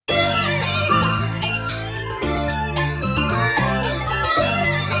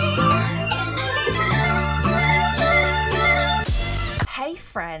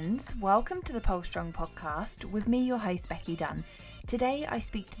friends, welcome to the Pole Strong podcast with me, your host Becky Dunn. Today I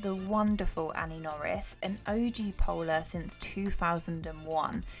speak to the wonderful Annie Norris, an OG poler since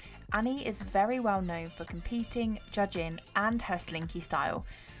 2001. Annie is very well known for competing, judging and her slinky style.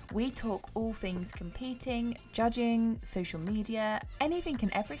 We talk all things competing, judging, social media, anything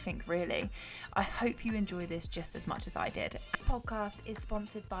and everything really. I hope you enjoy this just as much as I did. This podcast is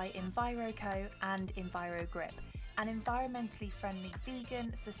sponsored by EnviroCo and EnviroGrip, an environmentally friendly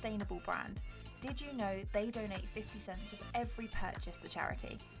vegan, sustainable brand. Did you know they donate 50 cents of every purchase to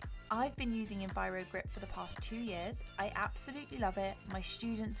charity? I've been using EnviroGrip for the past 2 years. I absolutely love it, my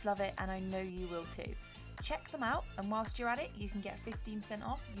students love it, and I know you will too. Check them out, and whilst you're at it, you can get 15%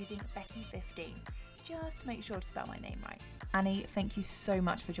 off using Becky15. Just make sure to spell my name right. Annie, thank you so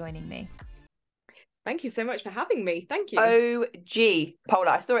much for joining me. Thank you so much for having me. Thank you. OG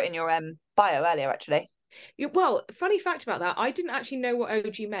Polar. I saw it in your bio earlier, actually. Well, funny fact about that, I didn't actually know what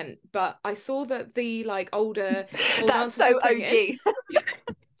OG meant, but I saw that the older That's so OG.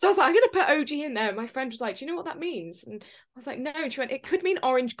 So I was like, I'm going to put OG in there. My friend was like, do you know what that means? And I was like, no. And she went, it could mean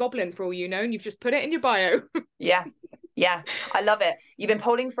Orange Goblin for all you know, and you've just put it in your bio. Yeah. I love it. You've been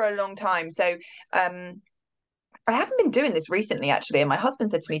polling for a long time. So I haven't been doing this recently, actually. And my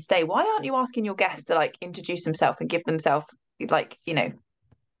husband said to me today, why aren't you asking your guests to introduce themselves and give themselves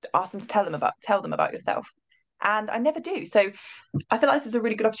ask them to tell them about yourself? And I never do. So I feel like this is a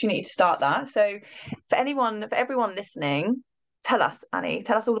really good opportunity to start that. So for everyone listening, tell us, Annie,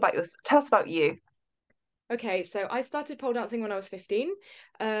 tell us about you. Okay, so I started pole dancing when I was 15.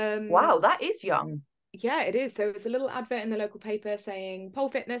 Wow, that is young. Yeah, it is. There was a little advert in the local paper saying pole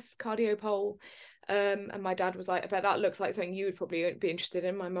fitness, cardio pole. And my dad was like, I bet that looks like something you would probably be interested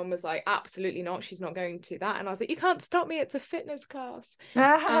in. My mum was like, absolutely not. She's not going to that. And I was like, you can't stop me. It's a fitness class.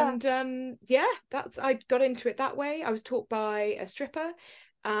 And I got into it that way. I was taught by a stripper,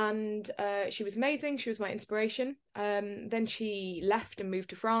 and she was amazing. She was my inspiration. Then she left and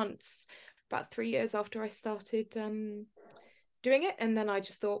moved to France about 3 years after I started doing it, and then I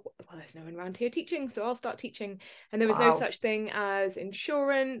just thought, well, there's no one around here teaching, so I'll start teaching. And there was no such thing as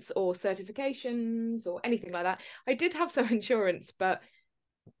insurance or certifications or anything like that. I did have some insurance, but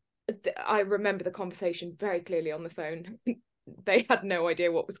I remember the conversation very clearly on the phone. They had no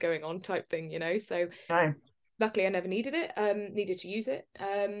idea what was going on, type thing, so no. Luckily I never needed to use it,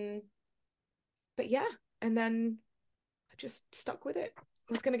 but yeah, and then I just stuck with it.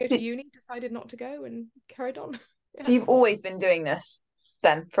 I was going to go to uni, decided not to go, and carried on. Yeah. So you've always been doing this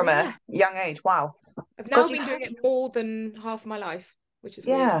then from a young age? Wow. I've now been doing it more than half my life, which is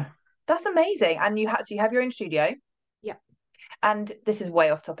weird. That's amazing. And you have your own studio? Yeah. And this is way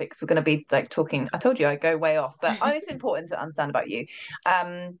off topic because we're going to be talking. I told you I go way off, but it's important to understand about you.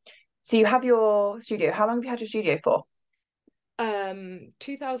 So you have your studio. How long have you had your studio for?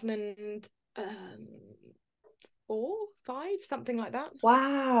 2004, 5, something like that.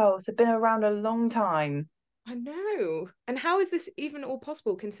 Wow. So been around a long time. I know. And how is this even all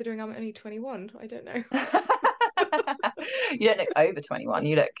possible considering I'm only 21? I don't know. You don't look over 21.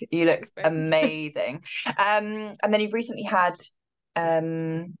 You look amazing. And then you've recently had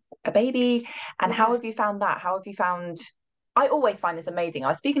a baby. And how have you found that? I always find this amazing. I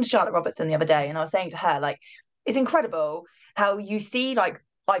was speaking to Charlotte Robertson the other day, and I was saying to her, it's incredible how you see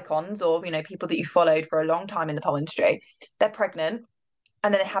icons or people that you followed for a long time in the pole industry. They're pregnant,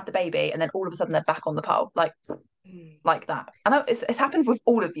 and then they have the baby, and then all of a sudden they're back on the pole, like that. I know it's happened with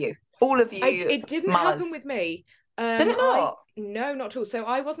all of you. It didn't happen with me. Did it not? No, not at all. So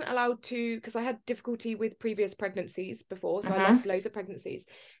I wasn't allowed to, because I had difficulty with previous pregnancies before, so I lost loads of pregnancies.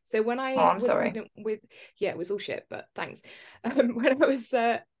 So when I was pregnant with, it was all shit, but thanks. When I was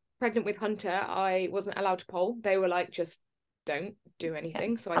pregnant with Hunter, I wasn't allowed to pole. They were like, just don't do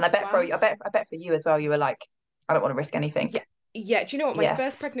anything. So I bet for you as well, you were like, I don't want to risk anything. Yeah, do you know what? My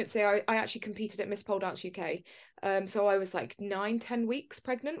first pregnancy, I actually competed at Miss Pole Dance UK. So I was 9-10 weeks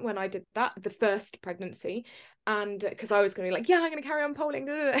pregnant when I did that, the first pregnancy. And because I was going to be I'm going to carry on polling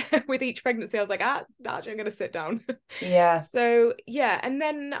with each pregnancy, I was like, actually, I'm going to sit down. Yeah. So, and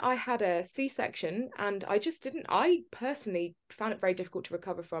then I had a C-section, and I personally found it very difficult to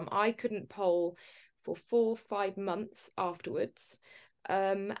recover from. I couldn't pole for 4-5 months afterwards.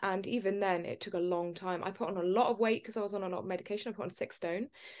 And even then it took a long time. I put on a lot of weight because I was on a lot of medication. I put on 6 stone.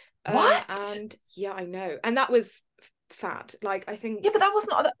 What? And yeah, I know. And that was fat. I think. Yeah, but that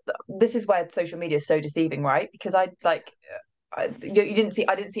wasn't. This is where social media is so deceiving, right? Because I didn't see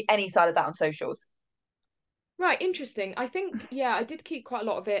any side of that on socials. Right, interesting. I think I did keep quite a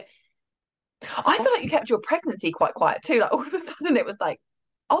lot of it. I feel like you kept your pregnancy quite quiet too. All of a sudden it was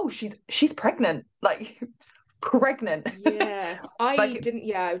oh, she's pregnant. pregnant. Yeah, I Like,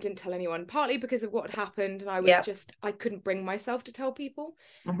 didn't tell anyone, partly because of what happened, and I was yeah. just, I couldn't bring myself to tell people.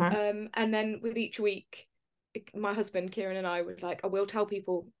 Mm-hmm. And then with each week, my husband Kieran and I were like, I will tell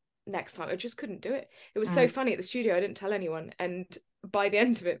people next time. I just couldn't do it. It was so funny at the studio, I didn't tell anyone, and by the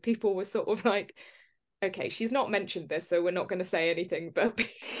end of it, people were sort of like, okay, she's not mentioned this, so we're not going to say anything, but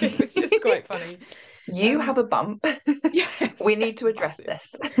it was just quite funny. You have a bump. Yes, We need to address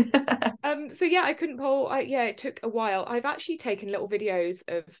massive. this. So yeah, I couldn't poll. It took a while. I've actually taken little videos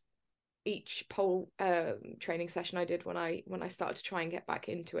of each poll training session I did when I started to try and get back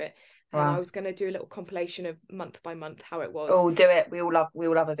into it, and I Wow. was going to do a little compilation of month by month how it was. Oh, do it. We all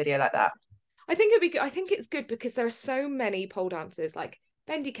love a video like that. I think it'd be good. I think it's good because there are so many pole dancers like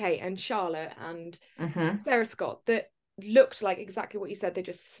Bendy Kate and Charlotte and Sarah Scott that looked like exactly what you said. They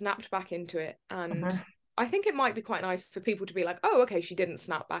just snapped back into it, and I think it might be quite nice for people to be like, oh, okay, she didn't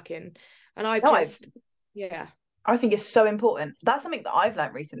snap back in, and I think it's so important. That's something that I've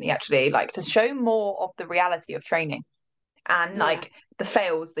learned recently, actually, like to show more of the reality of training and like the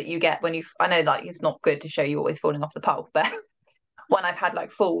fails that you get when I know like it's not good to show you always falling off the pole, but when I've had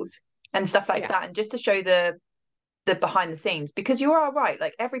like falls and stuff like that, and just to show the behind the scenes, because you are right,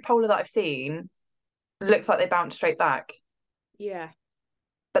 like every polar that I've seen looks like they bounce straight back. Yeah.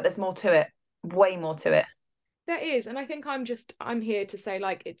 But there's more to it, way more to it. There is, and I think I'm here to say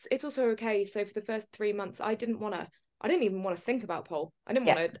like it's also okay. So for the first 3 months, I didn't even want to think about pole. I didn't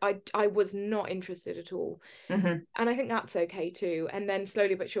want to. I was not interested at all, and I think that's okay too. And then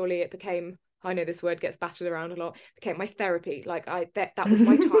slowly but surely, it became. I know this word gets battered around a lot. Became my therapy. Like that was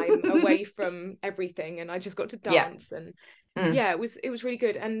my time away from everything, and I just got to dance. And it was really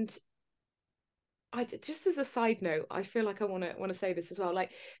good. And I just as a side note, I feel like I want to say this as well. Like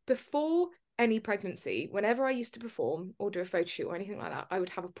before any pregnancy, whenever I used to perform or do a photo shoot or anything like that, I would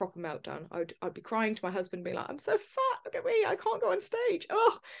have a proper meltdown. I'd be crying to my husband, being like, "I'm so fat. Look at me. I can't go on stage.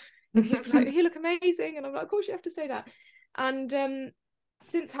 Oh," and he'd be like, "You look amazing," and I'm like, "Of course you have to say that." And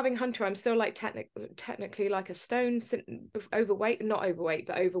since having Hunter, I'm still like technically like a stone overweight, not overweight,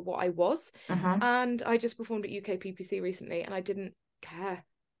 but over what I was. And I just performed at UK PPC recently, and I didn't care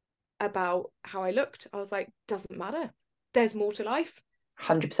about how I looked. I was like, doesn't matter. There's more to life.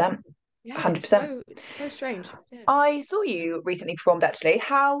 100%. Yeah, 100%. It's so strange. Yeah. I saw you recently performed actually.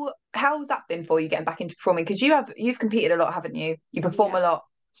 How's that been for you getting back into performing? Because you've competed a lot, haven't you? You perform a lot.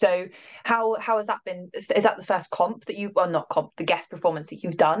 So how has that been? Is that the first comp that you, well, not comp, the guest performance that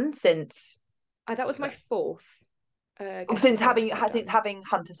you've done since? That was my fourth. Since having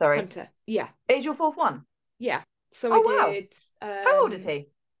Hunter, sorry. Hunter, yeah. Is your fourth one? Yeah. So I did. How old is he?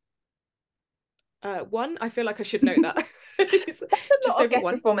 One. I feel like I should know that. That's a lot of guest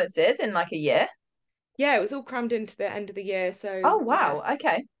performances in like a year. Yeah, it was all crammed into the end of the year. So. Oh wow. Yeah.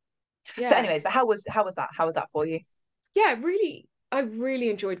 Okay. Yeah. So, anyways, but how was that? How was that for you? Yeah, really. I really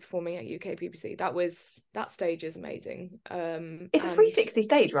enjoyed performing at UK PPC. That stage is amazing. It's a 360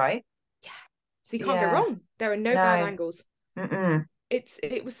 stage, right? Yeah. So you can't go wrong. There are no bad angles.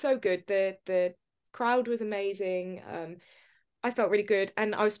 It was so good. The crowd was amazing. I felt really good,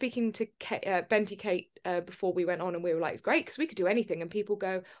 and I was speaking to Benty Kate before we went on, and we were like, "It's great because we could do anything." And people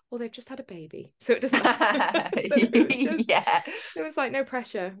go, "Well, they've just had a baby, so it doesn't matter." So it was like no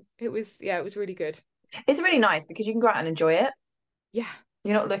pressure. It was really good. It's really nice because you can go out and enjoy it. Yeah,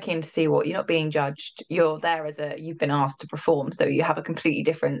 you're not looking to see you're not being judged. You're there you've been asked to perform, so you have a completely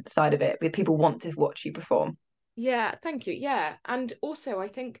different side of it. Where people want to watch you perform. Yeah, thank you. Yeah. And also I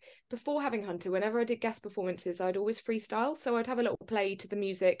think before having Hunter, whenever I did guest performances, I'd always freestyle. So I'd have a little play to the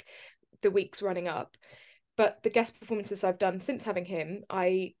music the weeks running up. But the guest performances I've done since having him,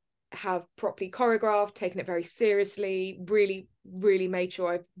 I have properly choreographed, taken it very seriously, really, really made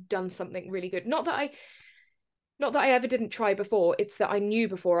sure I've done something really good. Not that I ever didn't try before. It's that I knew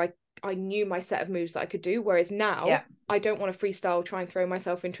before I knew my set of moves that I could do, whereas now I don't want to freestyle, try and throw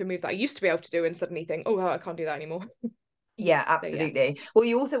myself into a move that I used to be able to do and suddenly think, oh, I can't do that anymore. Yeah, absolutely. So, Well,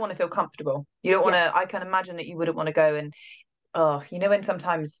 you also want to feel comfortable. You don't want to, I can imagine that you wouldn't want to go and, when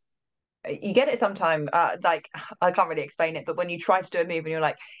sometimes you get it sometime, like, I can't really explain it, but when you try to do a move and you're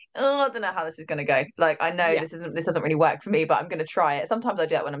like, oh, I don't know how this is going to go. Like, I know this doesn't really work for me, but I'm going to try it. Sometimes I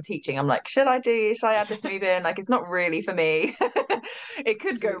do that when I'm teaching. I'm like, should I add this move in? Like, it's not really for me. It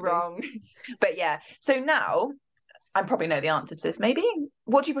could go wrong. But yeah. So now I probably know the answer to this. Maybe.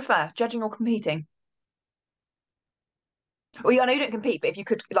 What do you prefer, judging or competing? Well, I know you don't compete, but if you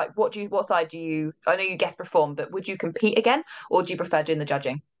could, like, what side do you? I know you guest perform, but would you compete again, or do you prefer doing the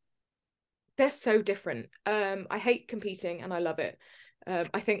judging? They're so different. I hate competing and I love it.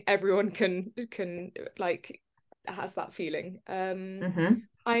 I think everyone can like has that feeling.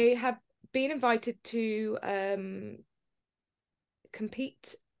 I have been invited to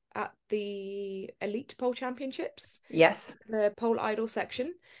compete at the Elite Pole Championships. Yes. The Pole Idol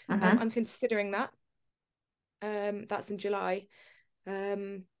section. I'm considering that. That's in July.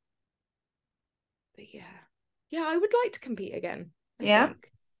 But yeah, I would like to compete again. I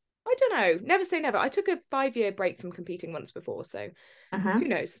think. I don't know. Never say never. I took a 5-year break from competing once before, so who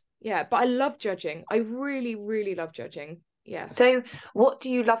knows? Yeah, but I love judging. I really, really love judging. Yeah. So what do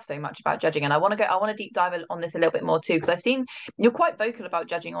you love so much about judging? And I want to deep dive on this a little bit more too, because I've seen you're quite vocal about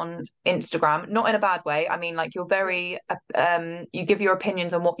judging on Instagram, not in a bad way. I mean, like, you're very you give your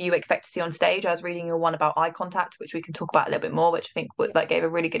opinions on what you expect to see on stage. I was reading your one about eye contact, which we can talk about a little bit more, which I think like gave a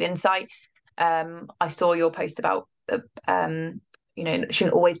really good insight. I saw your post about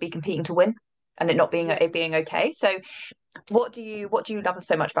shouldn't always be competing to win, and it not being it being okay. So what do you love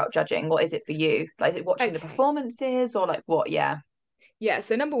so much about judging? What is it for you? Like, is it watching the performances, or like what? Yeah,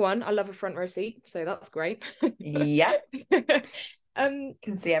 so number one, I love a front row seat, so that's great. Yeah.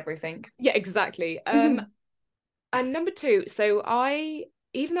 Can see everything. Yeah, exactly. And number two, so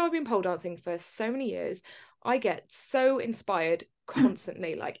even though I've been pole dancing for so many years, I get so inspired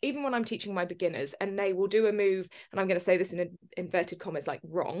constantly. Like, even when I'm teaching my beginners and they will do a move, and I'm going to say this in inverted commas, like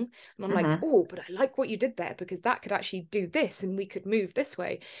wrong, and I'm like, oh, but I like what you did there, because that could actually do this and we could move this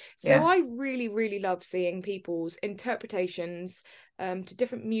way. So I really, really love seeing people's interpretations to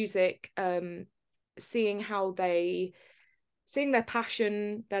different music, seeing their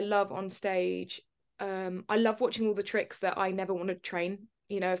passion, their love on stage. I love watching all the tricks that I never want to train.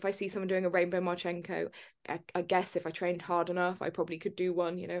 You know, if I see someone doing a Rainbow Marchenko, I guess if I trained hard enough, I probably could do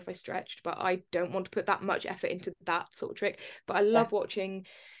one, you know, if I stretched, but I don't want to put that much effort into that sort of trick. But I love watching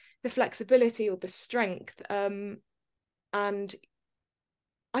the flexibility or the strength. And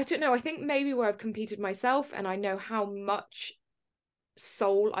I don't know, I think maybe where I've competed myself and I know how much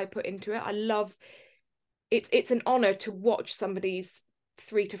soul I put into it. I love it's an honor to watch somebody's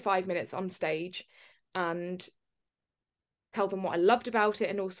 3 to 5 minutes on stage and tell them what I loved about it,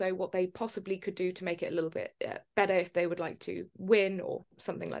 and also what they possibly could do to make it a little bit better if they would like to win or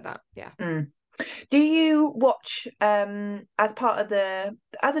something like that. Do you watch as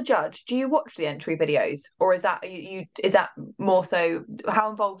a judge, do you watch the entry videos, or is that more so, how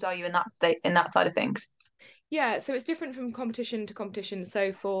involved are you in that side of things? Yeah, so it's different from competition to competition.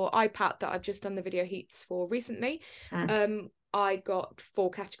 So for IPAT, that I've just done the video heats for recently, I got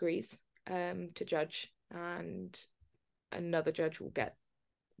 4 categories to judge, and another judge will get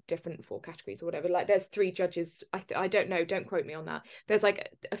different 4 categories or whatever. Like, there's 3 judges. I don't know, don't quote me on that. There's like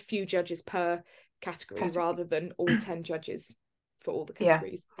a few judges per category rather than all 10 judges for all the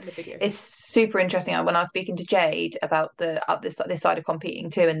categories in the video. It's super interesting. When I was speaking to Jade about this side of competing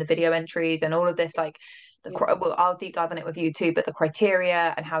too, and the video entries and all of this, like well, I'll deep dive on it with you too, but the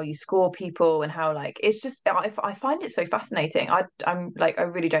criteria and how you score people and how, like, it's just, I find it so fascinating. I'm like, I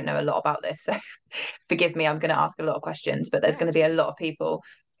really don't know a lot about this, so forgive me, I'm going to ask a lot of questions, but there's going to be a lot of people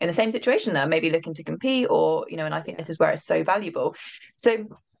in the same situation that are maybe looking to compete, or, you know, and I think this is where it's so valuable. So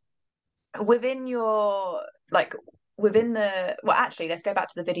within your, like, well, actually, let's go back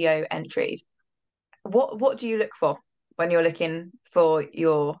to the video entries. What do you look for when you're looking for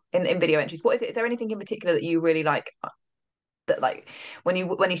your in video entries? What is it? Is there anything in particular that you really like, that, like, when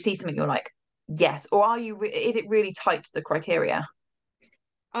you see something you're like, yes, or is it really tight to the criteria?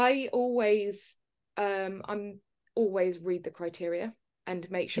 I'm always read the criteria and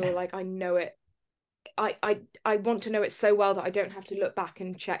make sure like I know it. I want to know it so well that I don't have to look back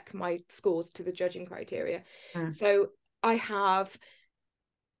and check my scores to the judging criteria. So I have,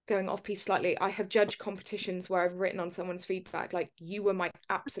 going off piece slightly, I have judged competitions where I've written on someone's feedback, like, you were my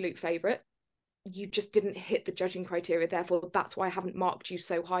absolute favorite, you just didn't hit the judging criteria, therefore that's why I haven't marked you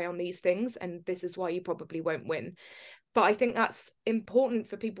so high on these things, and this is why you probably won't win. But I think that's important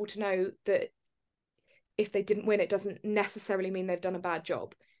for people to know, that if they didn't win, it doesn't necessarily mean they've done a bad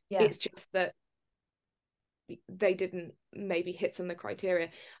job. It's just that they didn't maybe hit some of the criteria.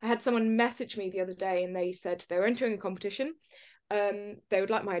 I had someone message me the other day and they said they were entering a competition. They would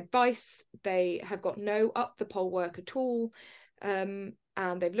like my advice. They have got no up the pole work at all, and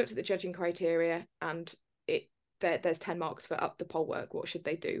they've looked at the judging criteria and there's 10 marks for up the pole work. What should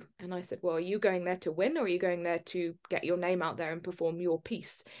they do? And I said, well, are you going there to win, or are you going there to get your name out there and perform your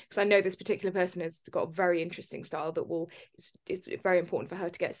piece? Because I know this particular person has got a very interesting style that it's very important for her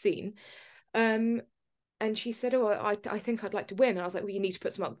to get seen. And she said, oh, I think I'd like to win. And I was like, well, you need to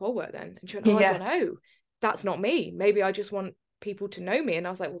put some up the pole work then. And she went, oh, I don't know. That's not me. Maybe I just want people to know me. And I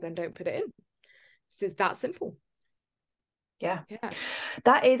was like, well, then don't put it in. It's that simple. Yeah. Yeah.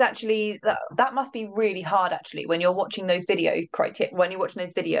 That is actually that must be really hard actually when you're watching those when you're watching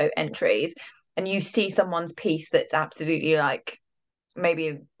those video entries and you see someone's piece that's absolutely like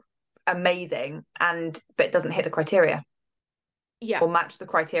maybe amazing but it doesn't hit the criteria. Yeah. Or match the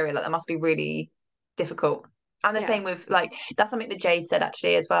criteria. Like that must be really difficult. And the same with like that's something that Jade said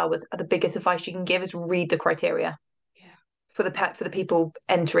actually as well, was the biggest advice you can give is read the criteria. Yeah. For the people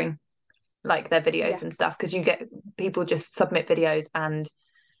entering like their videos and stuff, because you get people just submit videos and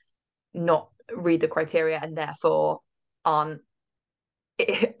not read the criteria and therefore aren't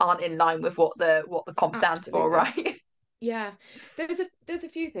in line with what the comp stands for, right? Yeah. There's a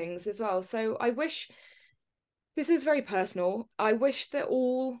few things as well. So I wish, this is very personal, I wish that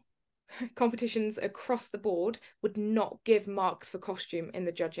all competitions across the board would not give marks for costume in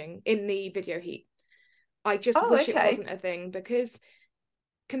the judging in the video heat. I just wish it wasn't a thing, because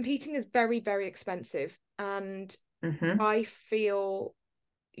competing is very, very expensive, and I feel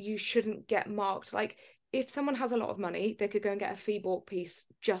you shouldn't get marked. Like, if someone has a lot of money, they could go and get a Feeborg piece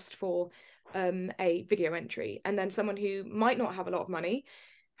just for a video entry, and then someone who might not have a lot of money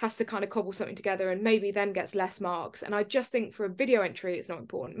has to kind of cobble something together and maybe then gets less marks. And I just think for a video entry it's not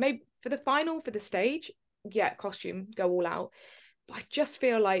important. Maybe for the final, for the stage, costume, go all out. But I just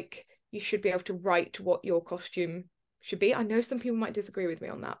feel like you should be able to write what your costume should be. I know some people might disagree with me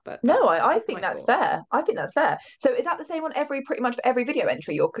on that, but no, I think that's fair. I think that's fair. So is that the same on pretty much for every video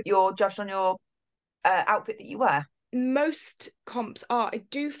entry? You're judged on your outfit that you wear? Most comps are. I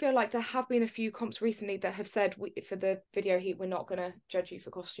do feel like there have been a few comps recently that have said for the video heat we're not going to judge you for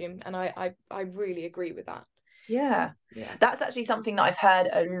costume, and I really agree with that. Yeah, that's actually something that I've heard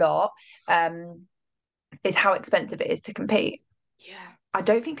a lot, is how expensive it is to compete. Yeah, I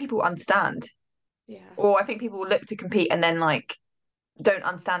don't think people understand. Yeah, or I think people look to compete and then like don't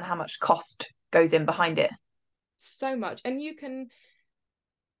understand how much cost goes in behind it. So much. And you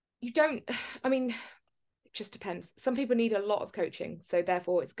don't, I mean, it just depends. Some people need a lot of coaching, so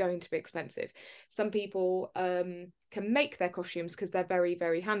therefore it's going to be expensive. Some people can make their costumes because they're very,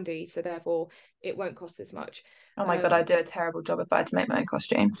 very handy, so therefore it won't cost as much. Oh my God, I'd do a terrible job if I had to make my own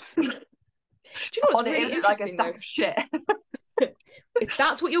costume. Do you know what's really interesting, like a sack though? of shit. If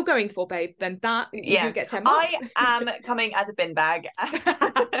that's what you're going for, babe, then you get 10 marks. I am coming as a bin bag.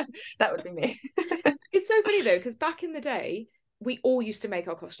 That would be me. It's so funny though, because back in the day, we all used to make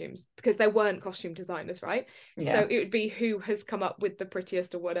our costumes because there weren't costume designers, right? Yeah. So it would be who has come up with the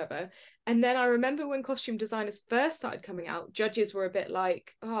prettiest or whatever. And then I remember when costume designers first started coming out, judges were a bit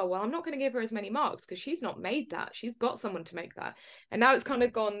like, oh, well, I'm not going to give her as many marks because she's not made that. She's got someone to make that. And now it's kind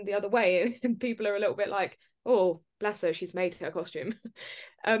of gone the other way, and people are a little bit like, oh, bless her, she's made her costume.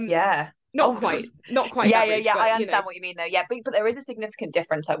 Not quite yeah, that yeah, rude, yeah. but, I understand what you mean though. Yeah, but there is a significant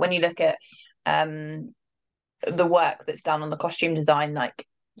difference. Like when you look at the work that's done on the costume design, like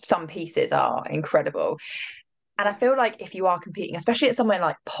some pieces are incredible. And I feel like if you are competing, especially at somewhere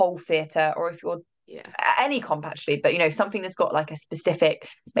like Pole Theatre, or if you're any comp actually, but you know, something that's got like a specific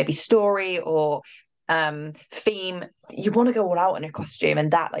maybe story or theme, you want to go all out in a costume,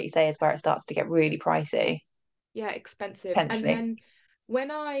 and that, like you say, is where it starts to get really pricey. Yeah, expensive. And then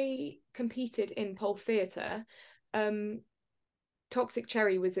when I competed in Pole Theatre, Toxic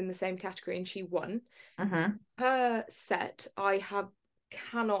Cherry was in the same category and she won. Her set,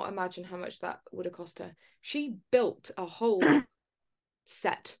 cannot imagine how much that would have cost her. She built a whole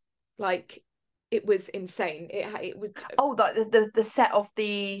set, like it was insane. It was the set of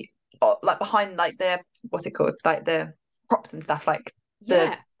the like behind like the what's it called, like the props and stuff, like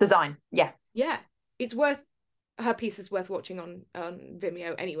the design. Yeah, it's worth, her piece is worth watching on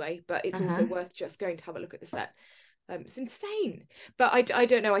Vimeo anyway, but it's also worth just going to have a look at the set. It's insane. But I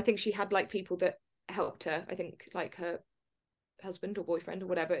don't know, I think she had like people that helped her. I think like her husband or boyfriend or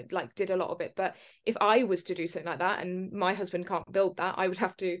whatever like did a lot of it. But if I was to do something like that and my husband can't build that, I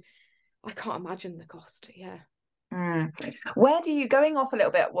can't imagine the cost. Where do you, going off a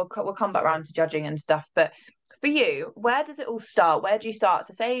little bit, we'll come back around to judging and stuff, but for you, where does it all start? Where do you start?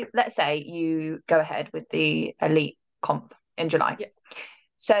 So let's say you go ahead with the elite comp in July.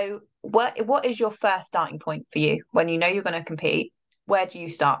 So what is your first starting point for you when you know you're going to compete? Where do you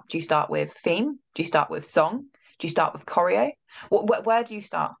start? Do you start with theme? Do you start with song? Do you start with choreo? Where do you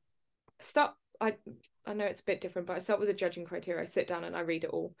start? I know it's a bit different, but I start with the judging criteria. I sit down and I read it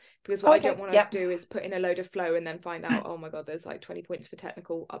all, because what I don't want to do is put in a load of flow and then find out, oh my God, there's like 20 points for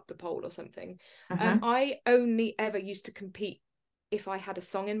technical up the pole or something. I only ever used to compete if I had a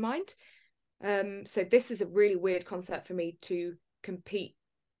song in mind. So this is a really weird concept for me, to compete,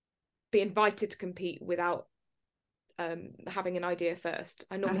 be invited to compete without having an idea first.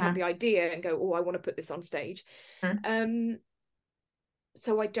 I normally have the idea and go, oh, I want to put this on stage.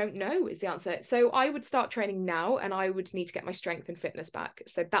 So I don't know is the answer. So I would start training now, and I would need to get my strength and fitness back.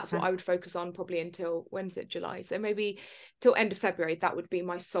 So that's what I would focus on probably until, when's it, July? So maybe till end of February, that would be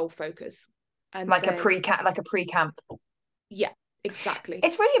my sole focus. And like then, a pre-camp. Yeah, exactly.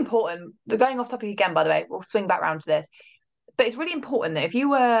 It's really important. We're going off topic again, by the way. We'll swing back around to this. But it's really important that if you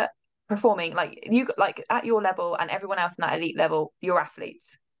were performing like at your level and everyone else in that elite level, you're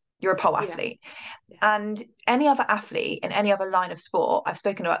athletes. You're a pole athlete. Yeah. And any other athlete in any other line of sport, I've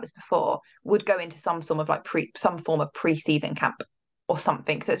spoken about this before, would go into some form of pre-season camp or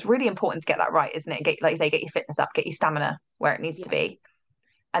something. So it's really important to get that right, isn't it? Like you say, get your fitness up, get your stamina where it needs to be.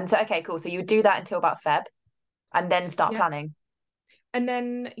 And so, okay, cool. So you would do that until about Feb and then start planning. And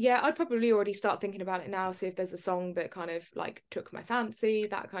then, I'd probably already start thinking about it now. See if there's a song that kind of like took my fancy,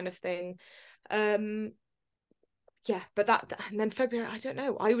 that kind of thing. But and then February, I don't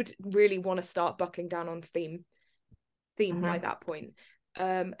know. I would really want to start buckling down on theme by that point.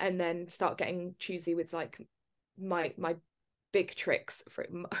 And then start getting choosy with like my big tricks. For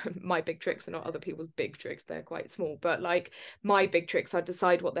my big tricks are not other people's big tricks, they're quite small, but like my big tricks, I'd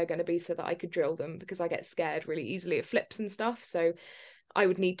decide what they're going to be so that I could drill them, because I get scared really easily of flips and stuff, so I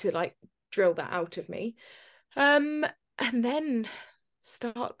would need to like drill that out of me, and then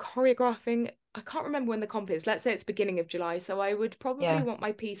start choreographing. I can't remember when the comp is. Let's say it's beginning of July, so I would probably want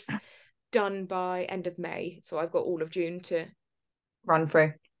my piece done by end of May, so I've got all of June to run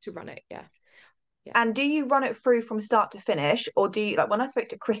through, to run it. Yeah. And do you run it through from start to finish, or do you, like when I spoke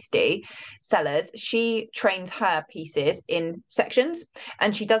to Christy Sellers, she trains her pieces in sections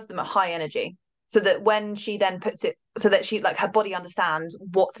and she does them at high energy, so that when she then puts it, so that she, like, her body understands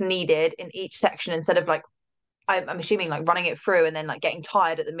what's needed in each section, instead of like, I'm assuming like running it through and then like getting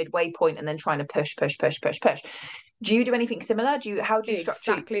tired at the midway point and then trying to push. Do you do anything similar? How do you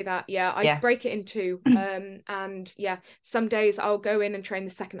structure exactly that? I break it into and some days I'll go in and train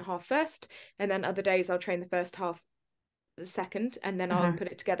the second half first, and then other days I'll train the first half the second, and then I'll put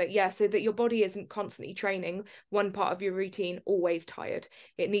it together, so that your body isn't constantly training one part of your routine always tired.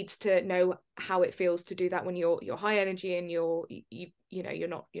 It needs to know how it feels to do that when you're high energy and you're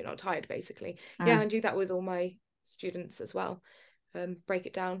not tired, basically. And do that with all my students as well. Break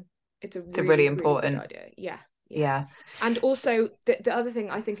it down. It's a really important, really good idea. Yeah. And also the other thing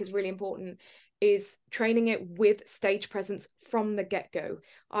I think is really important is training it with stage presence from the get-go.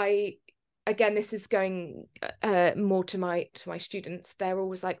 Again, this is going more to my students. They're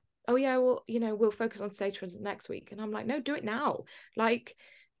always like, oh yeah, well, we'll focus on stage presence next week. And I'm like, no, do it now. Like,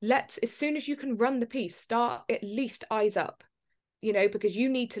 as soon as you can run the piece, start at least eyes up, because you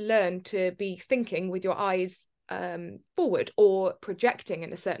need to learn to be thinking with your eyes forward or projecting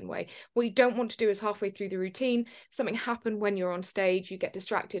in a certain way. What you don't want to do is halfway through the routine, something happened when you're on stage, you get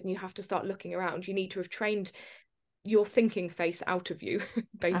distracted and you have to start looking around. You need to have trained your thinking face out of you,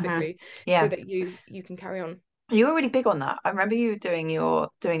 basically, so that you can carry on. You were really big on that. I remember you doing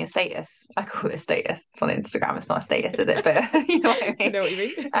a status. I call it a status. It's on Instagram. It's not a status, is it? But you know what I mean. I know what you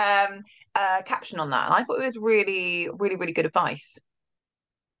mean. Caption on that, and I thought it was really, really, really good advice.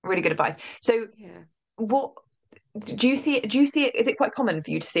 Really good advice. So, what do you see it? Is it quite common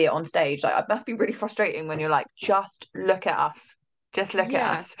for you to see it on stage? Like, it must be really frustrating when you're like, just look at us. Just look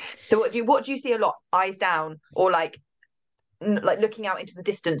at us. So what do you see a lot? Eyes down, or like looking out into the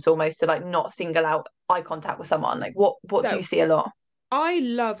distance almost, to like not single out eye contact with someone? Like what do you see a lot? I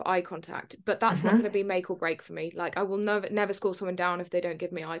love eye contact, but that's not going to be make or break for me. Like, I will never score someone down if they don't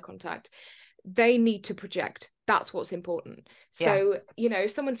give me eye contact. They need to project. That's what's important. So,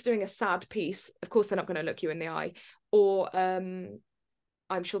 if someone's doing a sad piece, of course they're not going to look you in the eye. Or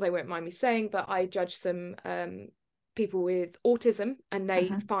I'm sure they won't mind me saying, but I judge some people with autism, and they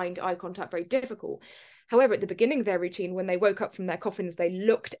find eye contact very difficult. However, at the beginning of their routine, when they woke up from their coffins, they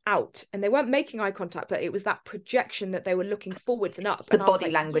looked out and they weren't making eye contact, but it was that projection that they were looking forwards and up. It's the body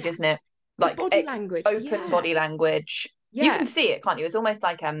language, isn't it? Like body language, open body language. You can see it, can't you? It's almost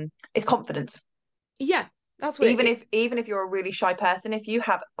like it's confidence. Yeah, that's what. Even if you're a really shy person, if you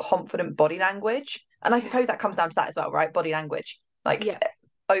have confident body language, and I suppose that comes down to that as well, right? Body language, like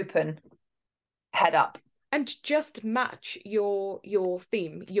open, head up. And just match your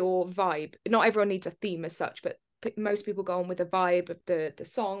theme, your vibe. Not everyone needs a theme as such, but most people go on with the vibe of the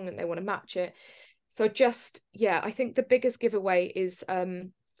song and they want to match it. So I think the biggest giveaway is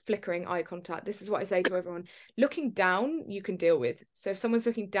flickering eye contact. This is what I say to everyone. Looking down, you can deal with. So if someone's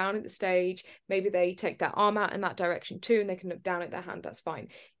looking down at the stage, maybe they take their arm out in that direction too, and they can look down at their hand, that's fine.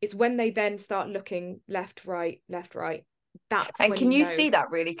 It's when they then start looking left, right, that's and when can you see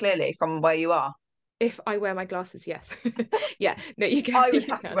that really clearly from where you are? If I wear my glasses, yes. No, you can. I would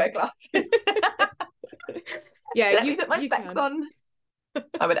have to wear glasses. Let me put my specs on.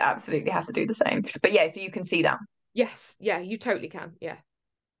 I would absolutely have to do the same. But yeah, so you can see that. Yes, yeah, you totally can. Yeah.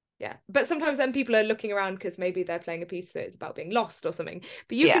 Yeah. But sometimes then people are looking around because maybe they're playing a piece that is about being lost or something.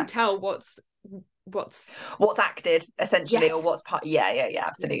 But you can tell what's acted essentially, yes. or what's part. Yeah,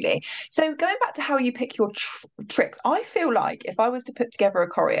 absolutely. So going back to how you pick your tricks, I feel like if I was to put together a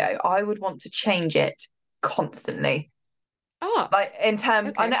choreo, I would want to change it constantly. Like in terms,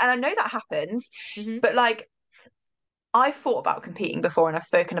 okay. and I know that happens, mm-hmm. but like I've thought about competing before, and I've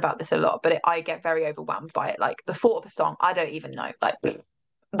spoken about this a lot, but I get very overwhelmed by it. Like the thought of a song, I don't even know. Like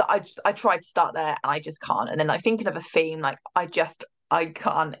I tried to start there, and I just can't. And then like thinking of a theme, like I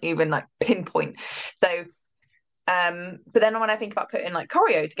can't even like pinpoint. So, but then when I think about putting like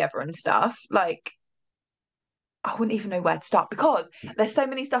choreo together and stuff, like I wouldn't even know where to start because there's so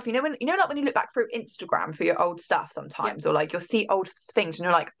many stuff. Like when you look back through Instagram for your old stuff sometimes, or like you'll see old things and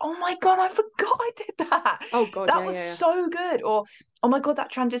you're like, oh my God, I forgot I did that. Oh God, that was so good. Or oh my God,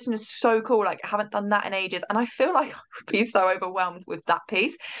 that transition is so cool. Like I haven't done that in ages. And I feel like I would be so overwhelmed with that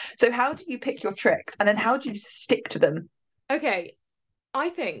piece. So how do you pick your tricks and then how do you stick to them? Okay. I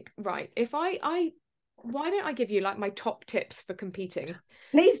think, right, if I why don't I give you like my top tips for competing?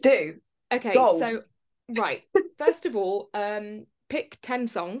 Please do. Okay, Gold. so right. First of all, pick 10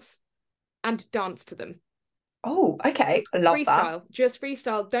 songs and dance to them. Oh, okay. I love freestyle, that. just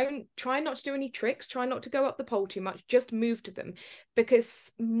freestyle. Don't try not to do any tricks, try not to go up the pole too much, just move to them.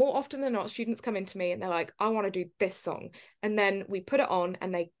 Because more often than not, students come into me and they're like, I want to do this song. And then we put it on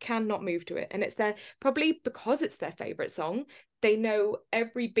and they cannot move to it. And it's probably because it's their favorite song. They know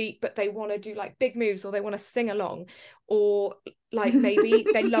every beat, but they want to do like big moves or they want to sing along. Or like maybe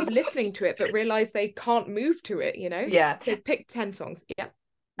they love listening to it, but realize they can't move to it, Yeah. So pick 10 songs. Yeah.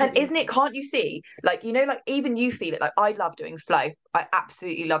 And isn't it, can't you see, like, like even you feel it, like I love doing flow. I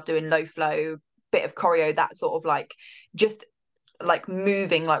absolutely love doing low flow, bit of choreo, that sort of like just like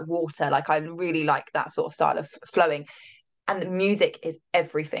moving like water. Like I really like that sort of style of flowing. And the music is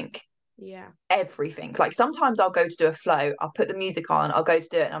everything. Yeah. Everything. Like sometimes I'll go to do a flow, I'll put the music on, I'll go to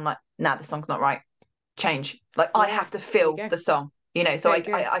do it and I'm like, nah, the song's not right. Change. Like I have to feel the song, so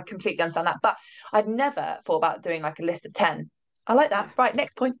I completely understand that. But I'd never thought about doing like a list of 10. I like that. Right,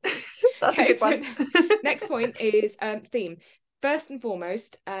 next point. That's a good one. Next point is theme. First and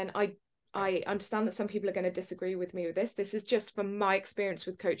foremost, and I understand that some people are going to disagree with me with this. This is just from my experience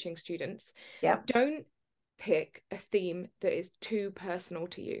with coaching students. Yeah. Don't pick a theme that is too personal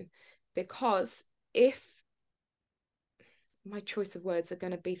to you, because if my choice of words are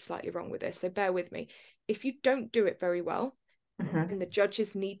going to be slightly wrong with this, so bear with me. If you don't do it very well, and the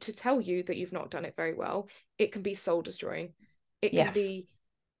judges need to tell you that you've not done it very well, it can be soul destroying. It can be,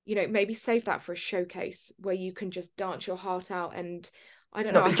 maybe save that for a showcase where you can just dance your heart out and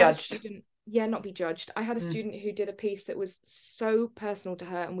not be judged. Not be judged. I had a student who did a piece that was so personal to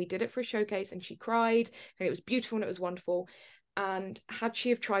her, and we did it for a showcase, and she cried, and it was beautiful and it was wonderful. And had she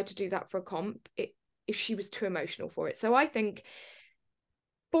have tried to do that for a comp, if she was too emotional for it. So I think,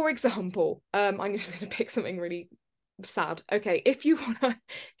 for example, I'm just going to pick something really sad. Okay, if you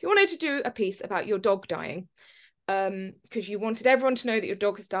wanted to do a piece about your dog dying, because you wanted everyone to know that your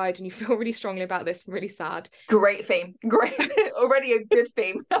dog has died and you feel really strongly about this, really sad. Great theme. Great. Already a good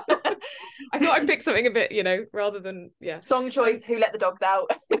theme. I thought I'd pick something a bit, rather than song choice, Who Let the Dogs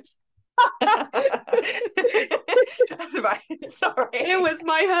Out. Right, sorry. It was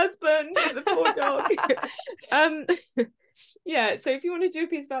my husband, the poor dog. So if you want to do a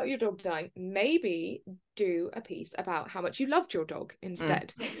piece about your dog dying, maybe do a piece about how much you loved your dog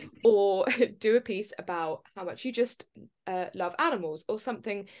instead, or do a piece about how much you just love animals, or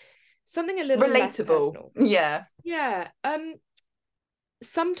something a little relatable. Less personal. Yeah.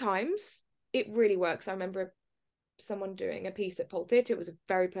 Sometimes it really works. I remember someone doing a piece at Pole Theatre. It was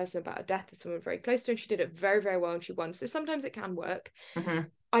very personal about a death of someone very close to her, and she did it very, very well and she won. So sometimes it can work.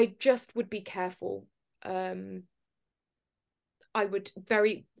 I just would be careful. I would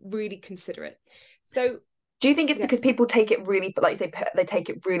really consider it. So do you think it's because people take it really, like you say, they take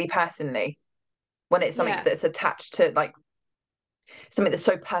it really personally when it's something that's attached to like something that's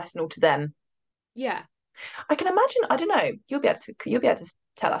so personal to them? Yeah, I can imagine. I don't know. You'll be able to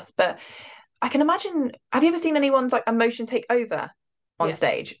tell us, but I can imagine. Have you ever seen anyone's like emotion take over on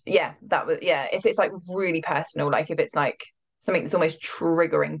stage? Yeah, that was if it's like really personal, like if it's like something that's almost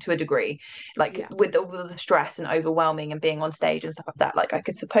triggering to a degree, like with all the stress and overwhelming and being on stage and stuff like that, like I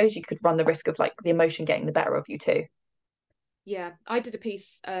could suppose you could run the risk of like the emotion getting the better of you too. Yeah, I did a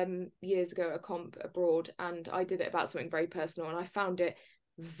piece years ago at a comp abroad, and I did it about something very personal, and I found it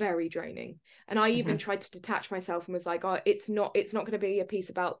very draining. And I even tried to detach myself and was like, oh, it's not going to be a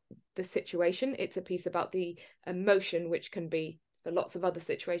piece about the situation, it's a piece about the emotion, which can be So lots of other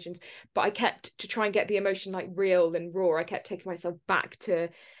situations, but I kept, to try and get the emotion like real and raw, I kept taking myself back to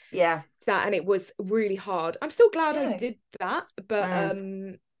that, and it was really hard. I'm still glad I did that, but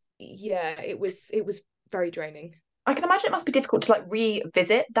yeah, it was very draining. I can imagine it must be difficult to like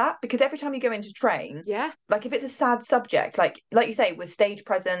revisit that, because every time you go into train, like if it's a sad subject, like you say, with stage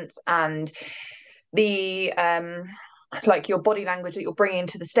presence and the like your body language that you're bringing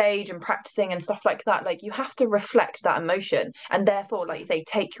to the stage and practicing and stuff like that, like you have to reflect that emotion, and therefore, like you say,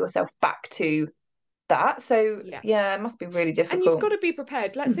 take yourself back to that. So yeah, it must be really difficult. And you've got to be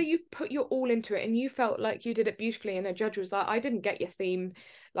prepared. Let's say you put your all into it and you felt like you did it beautifully, and a judge was like, I didn't get your theme,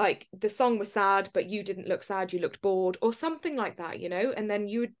 like the song was sad but you didn't look sad, you looked bored, or something like that, you know, and then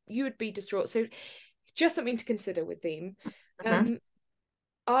you would be distraught. So it's just something to consider with theme.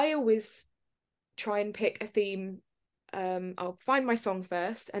 I always try and pick a theme. I'll find my song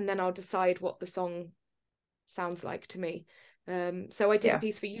first, and then I'll decide what the song sounds like to me. So I did a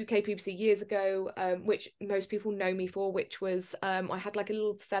piece for UK BBC years ago, which most people know me for, which was I had like a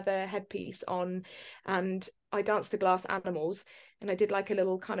little feather headpiece on, and I danced to Glass Animals, and I did like a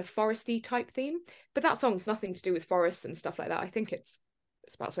little kind of foresty type theme. But that song's nothing to do with forests and stuff like that. I think it's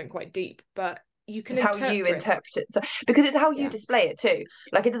about something quite deep, but you can how you interpret it. So because it's how you display it too.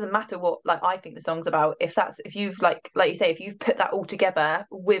 Like it doesn't matter what like I think the song's about, if you've like you say, if you've put that all together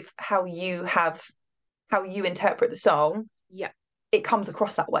with how you interpret the song, it comes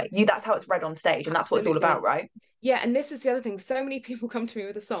across that way. That's how it's read on stage, and that's what it's all about, right? Yeah, and this is the other thing. So many people come to me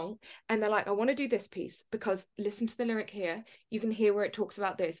with a song and they're like, I want to do this piece because listen to the lyric here. You can hear where it talks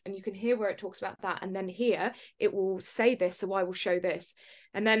about this, and you can hear where it talks about that. And then here it will say this, so I will show this.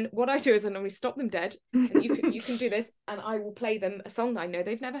 And then what I do is I normally stop them dead, and you can do this, and I will play them a song that I know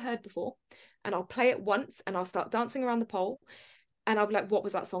they've never heard before. And I'll play it once, and I'll start dancing around the pole, and I'll be like, what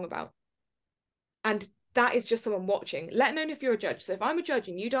was that song about? And that is just someone watching, let alone if you're a judge. So if I'm a judge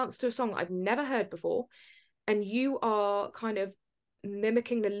and you dance to a song I've never heard before, and you are kind of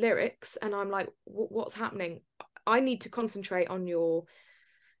mimicking the lyrics, and I'm like, what's happening? I need to concentrate on your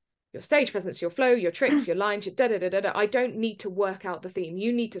stage presence, your flow, your tricks, your lines, your da-da-da-da-da. I don't need to work out the theme.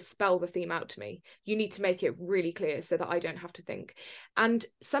 You need to spell the theme out to me. You need to make it really clear so that I don't have to think. And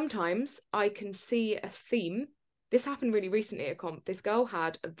sometimes I can see a theme. This happened really recently at comp. This girl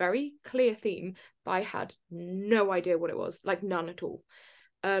had a very clear theme, but I had no idea what it was, like none at all.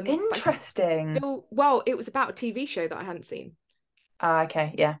 Interesting. Well, it was about a TV show that I hadn't seen.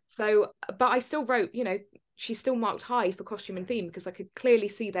 Okay, yeah. So, but I still wrote, you know, she still marked high for costume and theme because I could clearly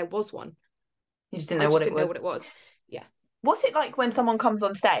see there was one. You just didn't know what it was. Yeah. What's it like when someone comes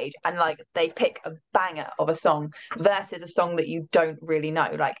on stage and like they pick a banger of a song versus a song that you don't really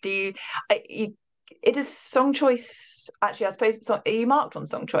know? Like, it is song choice, actually, I suppose, are you marked on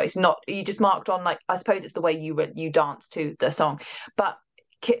song choice? Not, you just marked on, like, I suppose it's the way you dance to the song. But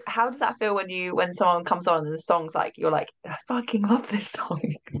how does that feel when someone comes on and the song's like, you're like, I fucking love this song,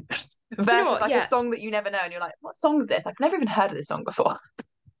 versus a song that you never know and you're like, what song's this? I've never even heard of this song before.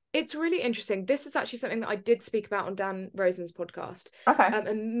 It's really interesting. This is actually something that I did speak about on Dan Rosen's podcast. Okay.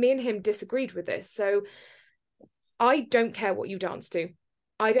 And me and him disagreed with this. So I don't care what you dance to.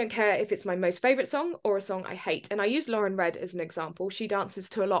 I don't care if it's my most favourite song or a song I hate. And I use Lauren Red as an example. She dances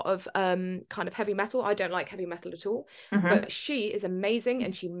to a lot of kind of heavy metal. I don't like heavy metal at all. But she is amazing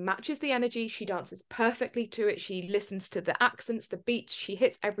and she matches the energy. She dances perfectly to it. She listens to the accents, the beats. She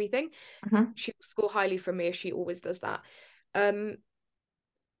hits everything. She will score highly from me, as she always does that. And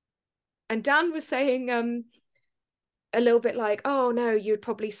Dan was saying a little bit like, oh no, you'd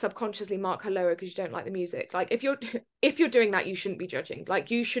probably subconsciously mark her lower because you don't like the music. Like if you're doing that, you shouldn't be judging. Like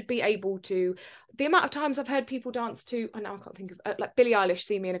you should be able to. The amount of times I've heard people dance to, I know I can't think of, like Billie Eilish,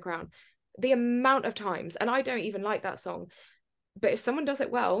 See Me in a Crown. The amount of times, and I don't even like that song, but if someone does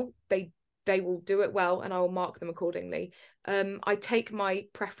it well, they will do it well, and I will mark them accordingly. I take my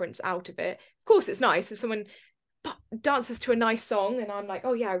preference out of it. Of course, it's nice if someone dances to a nice song and I'm like,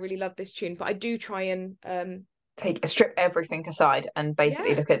 oh yeah, I really love this tune, but I do try and strip everything aside and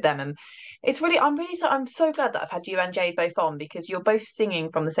basically look at them. And it's really, I'm so glad that I've had you and Jay both on, because you're both singing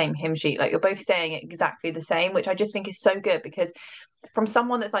from the same hymn sheet, like you're both saying it exactly the same, which I just think is so good, because from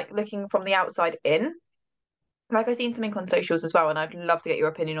someone that's like looking from the outside in, like I've seen something on socials as well, and I'd love to get your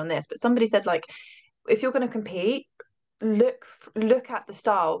opinion on this, but somebody said, like, if you're going to compete, look at the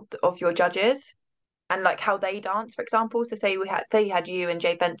style of your judges and like how they dance, for example. So say you had you and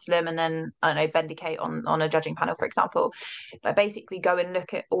Jay Bensalem, and then I don't know, Bendy Kate on a judging panel, for example. Like basically go and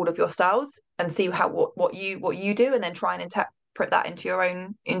look at all of your styles and see what you do, and then try and interpret that into your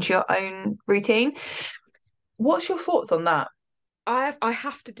own routine. What's your thoughts on that? I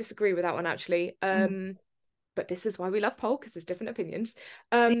have to disagree with that one, actually. but this is why we love pole, because there's different opinions.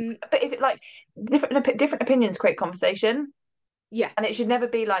 But if it like different opinions create conversation, Yeah. and it should never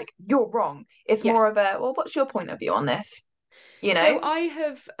be like you're wrong. It's Yeah. more of a, well, what's your point of view on this? You know? So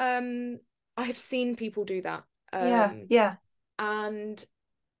I have seen people do that. Yeah. And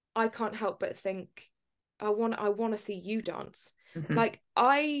I can't help but think, I want to see you dance. Mhm. Like,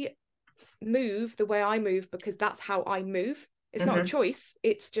 I move the way I move because that's how I move. It's not a choice,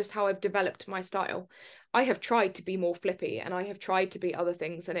 it's just how I've developed my style. I have tried to be more flippy, and I have tried to be other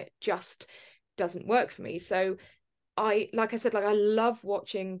things, and it just doesn't work for me. So like I said, like I love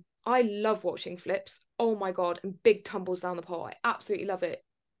watching flips. Oh my God, and big tumbles down the pole. I absolutely love it,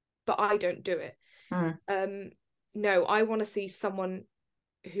 but I don't do it. No, I want to see someone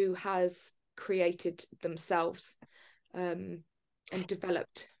who has created themselves and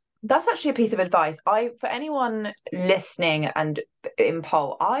developed. That's actually a piece of advice. For anyone listening and in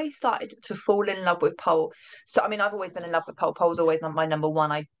pole, I started to fall in love with pole. So I mean, I've always been in love with pole. Pole's always not my number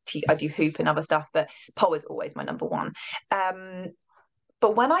one. I do hoop and other stuff, but pole is always my number one.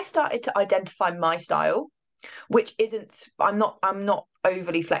 But when I started to identify my style, which isn't, I'm not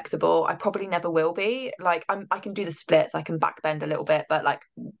overly flexible. I probably never will be. Like I can do the splits, I can backbend a little bit, but like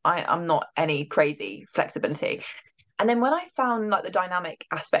I'm not any crazy flexibility. And then when I found like the dynamic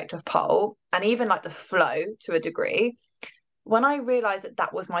aspect of pole and even like the flow to a degree, when I realized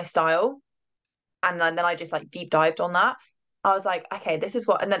that was my style, and then I just like deep dived on that, I was like, okay, this is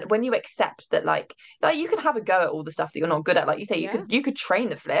what. And then when you accept that, like you can have a go at all the stuff that you're not good at, like you say, you could train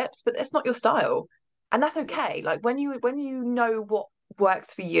the flips, but it's not your style, and that's okay. Like when you know what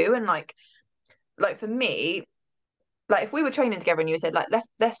works for you, and like for me, like if we were training together and you said like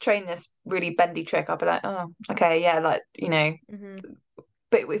let's train this really bendy trick, I'd be like, oh, okay, yeah, like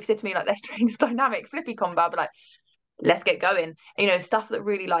But if you said to me like let's train this dynamic flippy combo, I'd be like, let's get going. Stuff that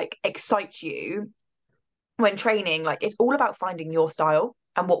really like excites you when training. Like it's all about finding your style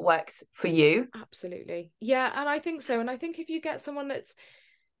and what works for you. Absolutely. Yeah, and I think so. And I think if you get someone that's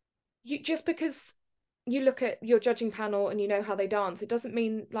just because you look at your judging panel and you know how they dance, it doesn't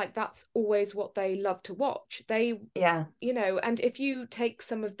mean like that's always what they love to watch. And if you take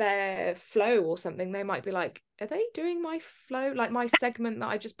some of their flow or something, they might be like, are they doing my flow, like my segment that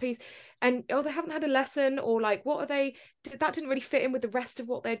I just pieced, and they haven't had a lesson, or like what are they, that didn't really fit in with the rest of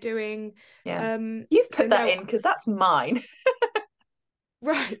what they're doing. You've put that in because that's mine.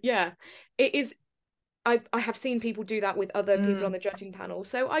 Right, yeah, it is. I have seen people do that with other people on the judging panel.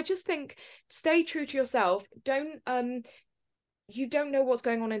 So I just think stay true to yourself. Don't you don't know what's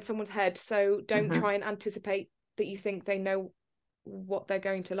going on in someone's head, so don't try and anticipate that you think they know what they're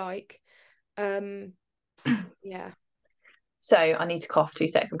going to like. Yeah. So I need to cough 2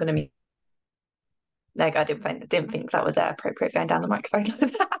 seconds. I'm going to mute. Like I didn't think that was appropriate going down the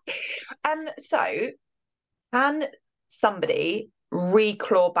microphone. So can somebody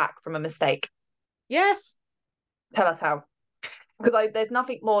reclaw back from a mistake? Yes. Tell us how. Because there's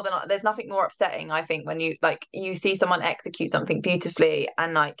nothing more upsetting, I think, when you see someone execute something beautifully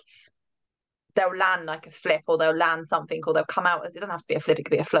and like they'll land like a flip, or they'll land something, or they'll come out as, it doesn't have to be a flip, it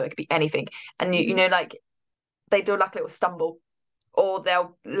could be a flow, it could be anything, and you know, like they do like a little stumble, or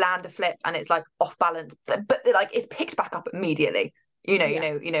they'll land a flip and it's like off balance, but like it's picked back up immediately. You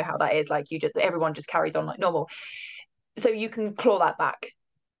know how that is. Like everyone just carries on like normal. So you can claw that back.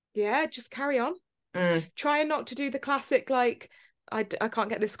 Yeah, just carry on. Try not to do the classic like I can't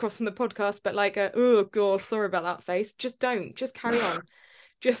get this across on the podcast, but like oh god, sorry about that face. Just don't. Just carry on.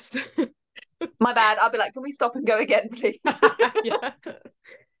 Just my bad. I'll be like, can we stop and go again, please? Yeah.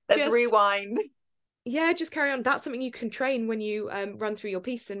 Let's rewind. Yeah, just carry on. That's something you can train when you run through your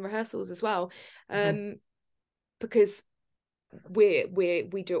piece in rehearsals as well. Because we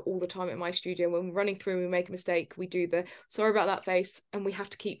do it all the time at my studio. When we're running through and we make a mistake, we do the sorry about that face, and we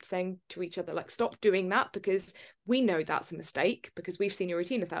have to keep saying to each other like, stop doing that, because we know that's a mistake, because we've seen your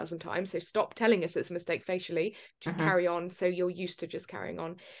routine 1,000 times. So stop telling us it's a mistake facially, just carry on, so you're used to just carrying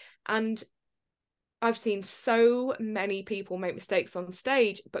on. And I've seen so many people make mistakes on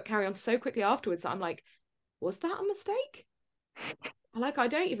stage but carry on so quickly afterwards that I'm like, was that a mistake? I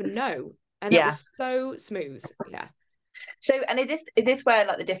don't even know. And it was so smooth. Yeah. So, and is this where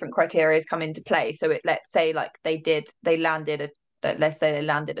like the different criteria come into play? So let's say like let's say they landed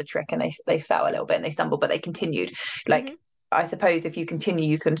a trick and they fell a little bit and they stumbled, but they continued. Like, I suppose if you continue,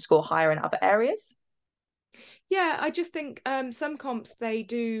 you can score higher in other areas. Yeah, I just think some comps, they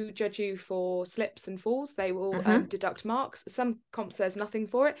do judge you for slips and falls. They will deduct marks. Some comps, there's nothing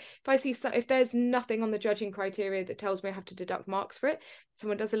for it. If there's nothing on the judging criteria that tells me I have to deduct marks for it,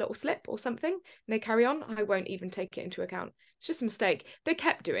 someone does a little slip or something and they carry on, I won't even take it into account. It's just a mistake. They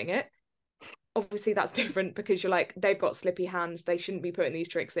kept doing it, obviously that's different because you're like, they've got slippy hands, they shouldn't be putting these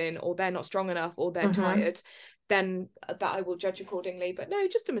tricks in, or they're not strong enough, or they're tired, then that I will judge accordingly. But no,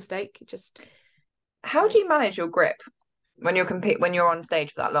 just a mistake. Just how do you manage your grip when you're on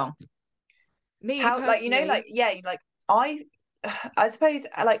stage for that long? Me How, like, personally, I suppose,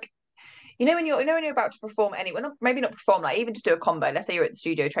 like, when you're about to perform maybe not perform, like even just do a combo. Let's say you're at the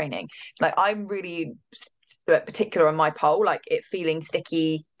studio training. Like, I'm really particular on my pole, like it feeling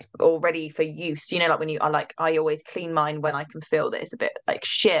sticky or ready for use. Like when I always clean mine when I can feel that it's a bit like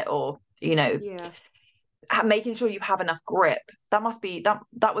shit, or yeah. making sure you have enough grip.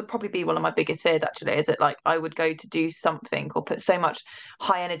 That would probably be one of my biggest fears, actually, is that like I would go to do something or put so much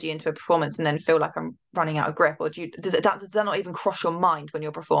high energy into a performance and then feel like I'm running out of grip. Or does that not even cross your mind when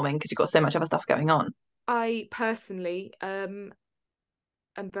you're performing because you've got so much other stuff going on? I personally am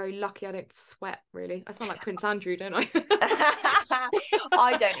very lucky I don't sweat, really. I sound like Prince Andrew, don't I?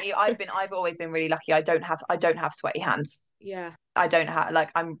 I don't. I've always been really lucky. I don't have sweaty hands. Yeah. I don't have,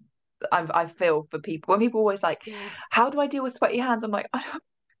 like, I feel for people when people always like, how do I deal with sweaty hands? I'm like,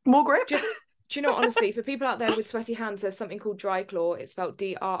 more grip. Just, do you know, honestly, for people out there with sweaty hands, there's something called Dryclor. It's spelled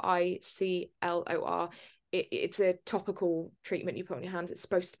DRICLOR. It's a topical treatment you put on your hands. It's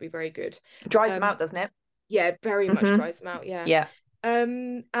supposed to be very good. Dries them out, doesn't it? Yeah, very much dries them out. Yeah. Yeah.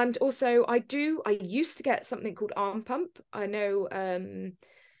 And also I used to get something called arm pump. I know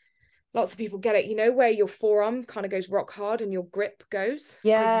lots of people get it, where your forearm kind of goes rock hard and your grip goes.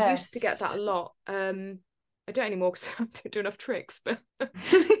 Yeah. I used to get that a lot. I don't anymore because I don't do enough tricks, but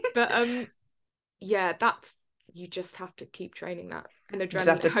yeah, you just have to keep training that, and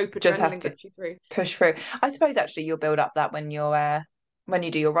adrenaline gets you through. Push through. I suppose actually you'll build up that when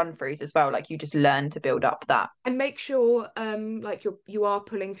you do your run throughs as well. Like, you just learn to build up that, and make sure like you are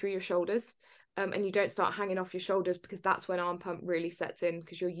pulling through your shoulders, and you don't start hanging off your shoulders, because that's when arm pump really sets in,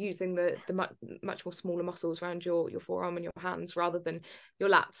 because you're using the much more smaller muscles around your forearm and your hands rather than your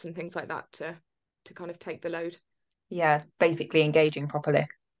lats and things like that to kind of take the load. Yeah, basically engaging properly.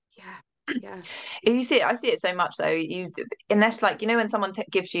 Yeah. I see it so much though. Unless, like, when someone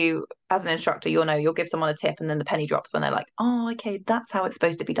gives you, as an instructor, you'll give someone a tip and then the penny drops when they're like, oh, okay, that's how it's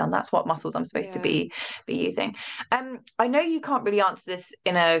supposed to be done. That's what muscles I'm supposed to be using. I know you can't really answer this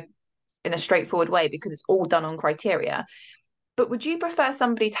in a straightforward way because it's all done on criteria. But would you prefer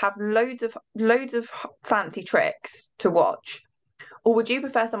somebody to have loads of fancy tricks to watch, or would you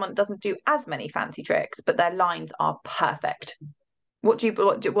prefer someone that doesn't do as many fancy tricks but their lines are perfect? What do you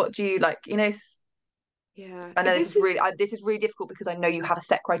like? Yeah, I know this is really difficult because I know you have a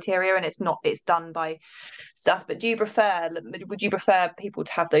set criteria and it's done by stuff. But would you prefer people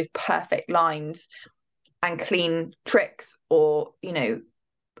to have those perfect lines and clean tricks, or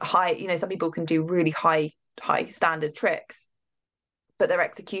high? Some people can do really high standard tricks, but their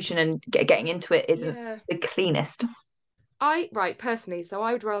execution and getting into it isn't the cleanest. Personally, so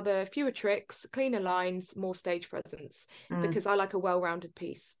I would rather fewer tricks, cleaner lines, more stage presence, because I like a well-rounded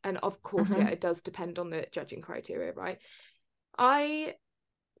piece. And of course, it does depend on the judging criteria, right? My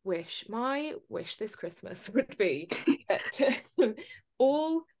wish this Christmas would be that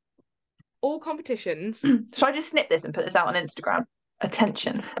all competitions. Should I just snip this and put this out on Instagram?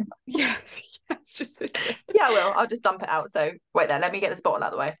 Attention. Yes, just this. Yeah, I will. I'll just dump it out. So wait there, let me get this bottle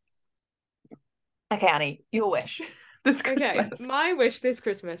out of the way. Okay, Annie, your wish. This Christmas. Okay, my wish this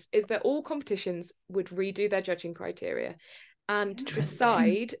Christmas is that all competitions would redo their judging criteria and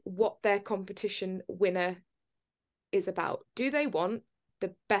decide what their competition winner is about. Do they want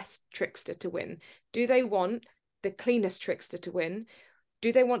the best trickster to win? Do they want the cleanest trickster to win?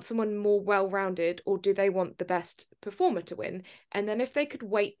 Do they want someone more well-rounded, or do they want the best performer to win? And then if they could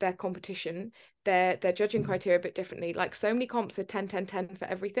weight their competition, their judging criteria a bit differently, like so many comps are 10, 10, 10 for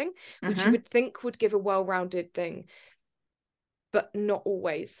everything, which you would think would give a well-rounded thing. But not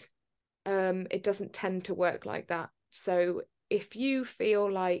always. It doesn't tend to work like that. So if you feel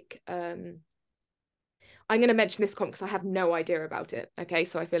like I'm going to mention this comp because I have no idea about it. Okay,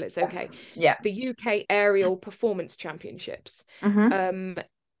 so I feel it's okay. Yeah. The UK Aerial Performance Championships.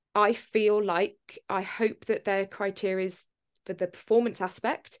 I feel like, I hope that their criteria for the performance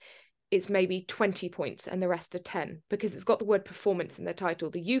aspect is maybe 20 points and the rest are 10, because it's got the word performance in the title,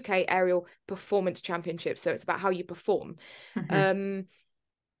 the UK Aerial Performance Championship. So it's about how you perform,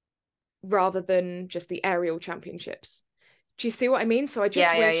 rather than just the aerial championships. Do you see what I mean? So I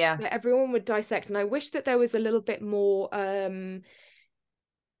just wish that everyone would dissect, and I wish that there was a little bit more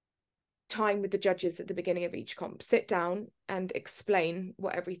time with the judges at the beginning of each comp. Sit down and explain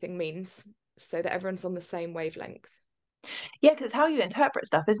what everything means so that everyone's on the same wavelength. Yeah, because it's how you interpret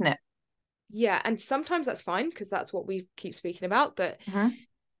stuff, isn't it? Yeah, and sometimes that's fine because that's what we keep speaking about, but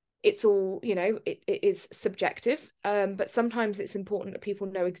it's all, you know, it is subjective, but sometimes it's important that people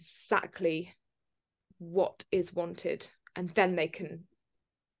know exactly what is wanted, and then they can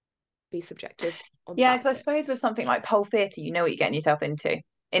be subjective on Yeah, that because I bit. suppose with something like pole theatre, you know what you're getting yourself into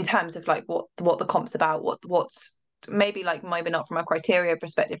in terms of like what the comp's about, what's maybe like maybe not from a criteria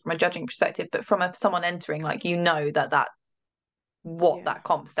perspective, from a judging perspective, but from someone entering, like you know that what Yeah. that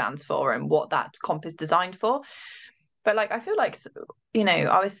comp stands for and what that comp is designed for. But like I feel like, you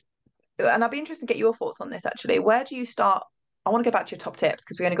know, and I'd be interested to get your thoughts on this actually. Where do you start? I want to go back to your top tips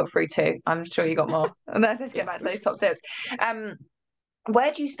because we only got through two. I'm sure you got more. And then let's get Yeah. back to those top tips.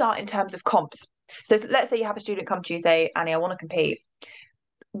 Where do you start in terms of comps? So let's say you have a student come to you, say, Annie, I want to compete.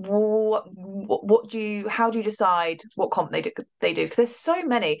 What do you, how do you decide what comp they do? Because there's so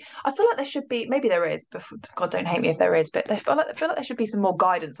many. I feel like there should be, maybe there is, but God, don't hate me if there is, but I feel like there should be some more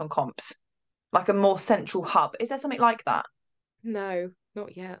guidance on comps, like a more central hub. Is there something like that? No,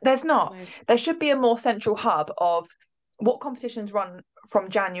 not yet. There's not. No. There should be a more central hub of what competitions run from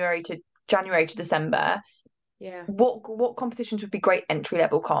January to December. Yeah. What competitions would be great entry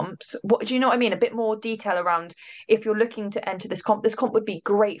level comps? What do you know what I mean? A bit more detail around if you're looking to enter this comp. This comp would be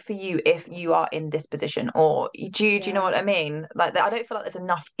great for you if you are in this position. Or do you know Yeah. what I mean? Like I don't feel like there's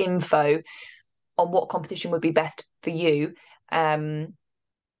enough info on what competition would be best for you. And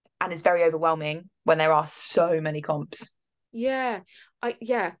it's very overwhelming when there are so many comps. Yeah. I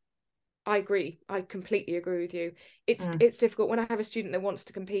agree. I completely agree with you. Mm. It's difficult when I have a student that wants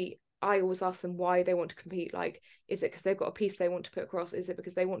to compete. I always ask them why they want to compete. Like, is it because they've got a piece they want to put across? Is it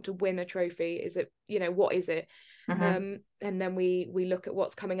because they want to win a trophy? Is it, you know, what is it? Mm-hmm. And then we look at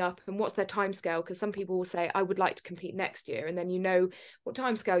what's coming up and what's their timescale. Because some people will say, I would like to compete next year, and then you know what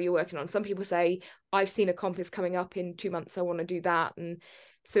timescale you're working on. Some people say, I've seen a comp is coming up in 2 months. I want to do that, and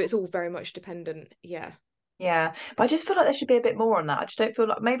so it's all very much dependent. Yeah. Yeah, but I just feel like there should be a bit more on that. I just don't feel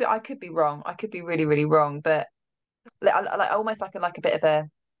like, maybe I could be wrong. I could be really, really wrong, but like almost like a bit of a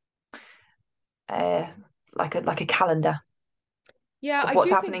uh like a calendar Yeah, of I what's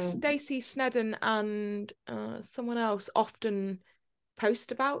do think happening. Stacey Snedden and someone else often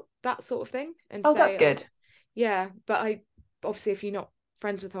post about that sort of thing and Oh, that's say, good. yeah, but I obviously if you're not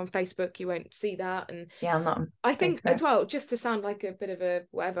friends with her on Facebook, you won't see that. And Yeah, I'm not on I think as Facebook. well, just to sound like a bit of a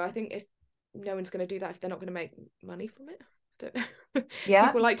whatever, I think if no one's going to do that if they're not going to make money from it. I don't know. Yeah.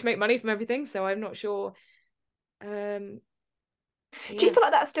 People like to make money from everything, so I'm not sure. Do you Yeah. feel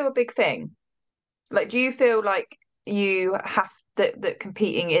like that's still a big thing? Like, do you feel like you have that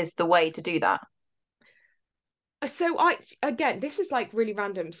competing is the way to do that? So again, this is like really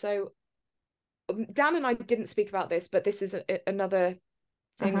random. So Dan and I didn't speak about this, but this is another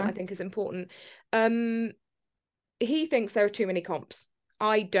thing I Mm-hmm. think is important. Um, he thinks there are too many comps.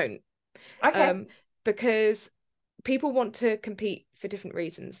 I don't, Okay. because people want to compete for different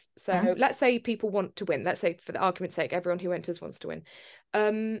reasons. So Mm-hmm. let's say people want to win. Let's say, for the argument's sake, everyone who enters wants to win.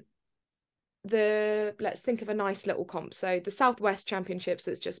 Let's think of a nice little comp. So the Southwest Championships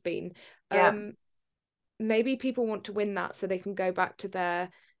that's just been. Yeah. Maybe people want to win that so they can go back to their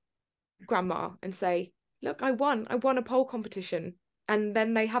grandma and say, look, I won a pole competition, and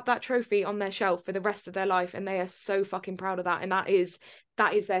then they have that trophy on their shelf for the rest of their life, and they are so fucking proud of that, and that is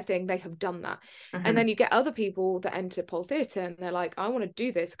their thing. They have done that. And Mm-hmm. then you get other people that enter pole theatre and they're like, I want to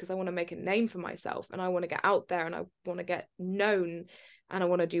do this because I want to make a name for myself, and I want to get out there, and I want to get known, and I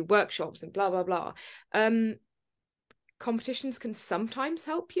want to do workshops and blah blah blah. Competitions can sometimes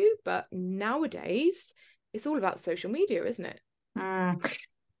help you, but nowadays it's all about social media, isn't it?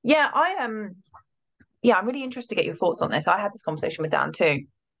 Yeah, I am. Yeah, I'm really interested to get your thoughts on this. I had this conversation with Dan too,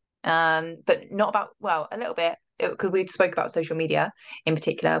 but not about, well, a little bit because we spoke about social media in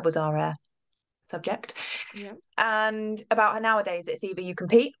particular was our subject, Yeah. and about how nowadays it's either you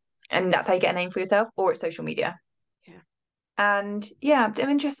compete and that's how you get a name for yourself, or it's social media. Yeah. And yeah, I'm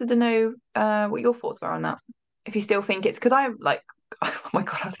interested to know what your thoughts were on that. If you still think it's because I'm like, oh my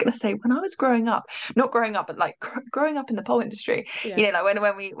God, I was gonna say when I was growing up, not growing up, but like growing up in the pole industry, Yeah. you know, like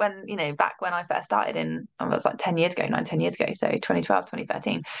when you know, back when I first started in, I was like 10 years ago, 9, 10 years ago, so 2012,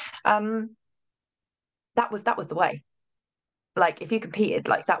 2013, that was the way. Like if you competed,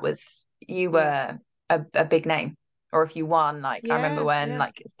 like that was, you Yeah. were a big name. Or if you won, like I remember Yeah. when Yeah.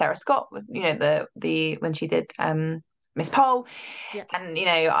 like Sarah Scott, you know, the when she did Miss Pole, Yeah. and you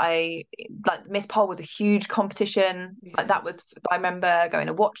know, I like Miss Pole was a huge competition. Like Yeah. that was, I remember going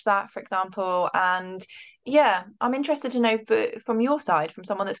to watch that, for example. And yeah, I'm interested to know from your side, from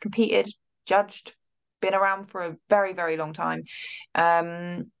someone that's competed, judged, been around for a very, very long time,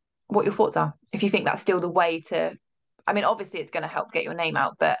 what your thoughts are. If you think that's still the way to, I mean, obviously it's going to help get your name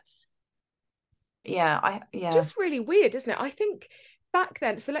out, but yeah, Just really weird, isn't it? I think back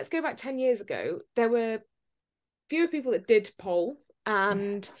then, so let's go back 10 years ago, there were fewer people that did pole,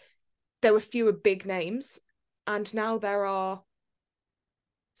 and there were fewer big names, and now there are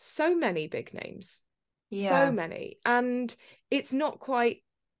so many big names, so many, and it's not quite,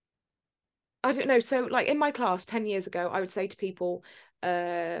 I don't know. So like in my class 10 years ago, I would say to people,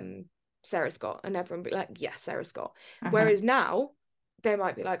 Sarah Scott, and everyone would be like, yes, Sarah Scott. Whereas now they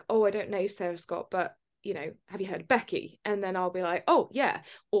might be like, oh, I don't know Sarah Scott, but you know, have you heard of Becky? And then I'll be like, oh yeah,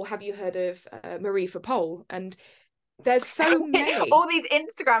 or have you heard of Marie for pole? And there's so many. All these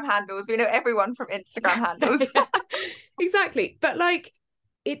Instagram handles, we know everyone from Instagram handles. Exactly, but like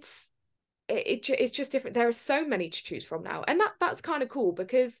it's just different. There are so many to choose from now, and that's kind of cool,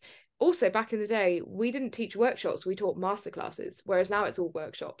 because also back in the day we didn't teach workshops, we taught masterclasses, whereas now it's all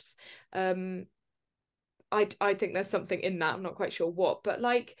workshops. I think there's something in that, I'm not quite sure what, but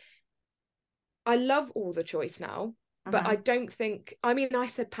like I love all the choice now, but I don't think, I mean, I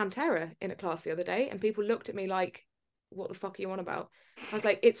said Pantera in a class the other day and people looked at me like, what the fuck are you on about? I was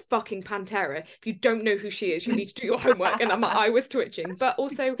like, it's fucking Pantera. If you don't know who she is, you need to do your homework. And I was twitching, but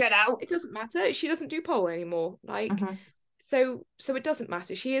also get out. It doesn't matter. She doesn't do pole anymore. Like, so it doesn't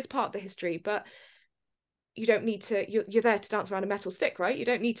matter. She is part of the history, but you don't need to. You're there to dance around a metal stick, right? You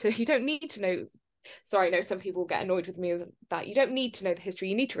don't need to know. Sorry, I know some people get annoyed with me with that. You don't need to know the history.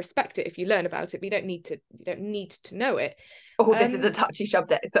 You need to respect it if you learn about it, but you don't need to know it. Oh, this is a touchy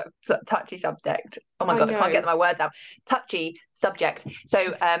subject. Touchy subject. Oh my God, I can't get my words out. Touchy subject.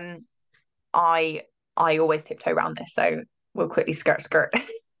 So I always tiptoe around this, so we'll quickly skirt. I'm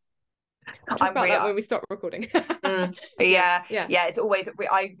about that when we start recording. Yeah. It's always,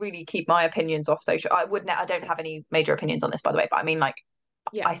 I really keep my opinions off social. I don't have any major opinions on this, by the way, but I mean, like,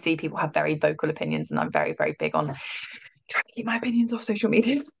 I see people have very vocal opinions, and I'm very, very big on trying to keep my opinions off social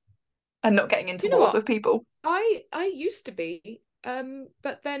media and not getting into wars with people. I used to be,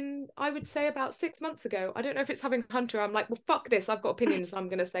 but then I would say about 6 months ago, I don't know if it's having Hunter, I'm like, well, fuck this, I've got opinions and I'm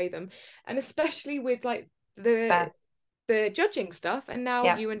going to say them. And especially with like the judging stuff, and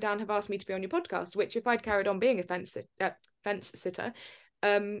now you and Dan have asked me to be on your podcast, which if I'd carried on being a fence sitter,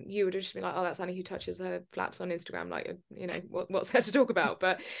 you would have just been like, oh, that's Annie who touches her flaps on Instagram, like, you know, what's there to talk about?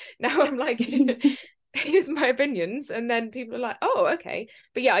 But now I'm like, here's my opinions, and then people are like, oh, okay.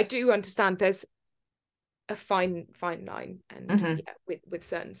 But yeah, I do understand there's a fine line, and with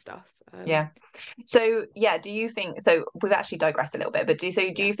certain stuff. So do you think, so we've actually digressed a little bit, but do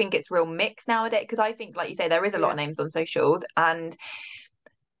you think it's real mixed nowadays? Because I think, like you say, there is a lot of names on socials, and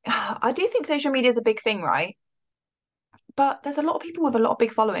I do think social media is a big thing, right? But there's a lot of people with a lot of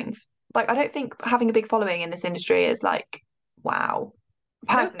big followings. Like, I don't think having a big following in this industry is like, wow.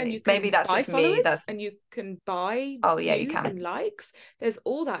 Personally, maybe that's just me. And you can buy you can. and likes. There's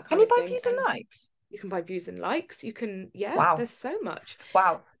all that kind of thing. Can you buy views and likes? You can buy views and likes. You can, wow. There's so much.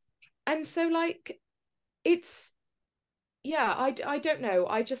 Wow. And so like, it's, I don't know.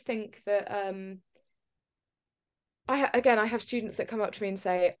 I just think that I have students that come up to me and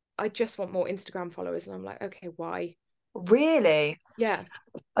say, I just want more Instagram followers, and I'm like, okay, why? Really? Yeah.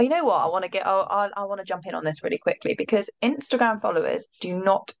 Oh, you know what? I want to jump in on this really quickly, because Instagram followers do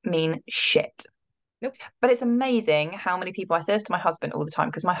not mean shit. Nope. But it's amazing how many people, I say this to my husband all the time,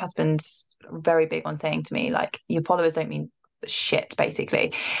 because my husband's very big on saying to me, like, your followers don't mean shit,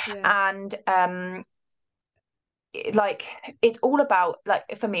 basically. And like, it's all about, like,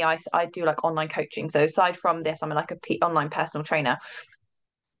 for me, I do like online coaching. So aside from this, I'm like a online personal trainer.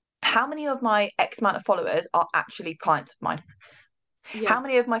 How many of my X amount of followers are actually clients of mine? How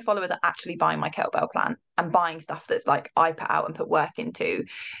many of my followers are actually buying my kettlebell plan and buying stuff that's like I put out and put work into?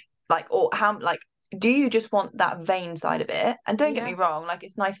 Like, or how, like, do you just want that vain side of it? And don't get me wrong, like,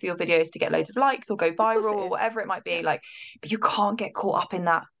 it's nice for your videos to get loads of likes or go viral or whatever it might be, like, but you can't get caught up in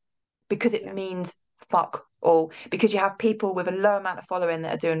that, because it means fuck all, because you have people with a low amount of following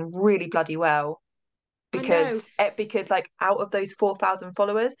that are doing really bloody well, because like, out of those 4,000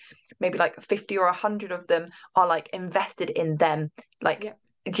 followers, maybe like 50 or 100 of them are like invested in them, like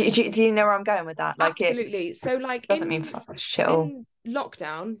do you know where I'm going with that? Like, absolutely. So like, doesn't mean shit all. In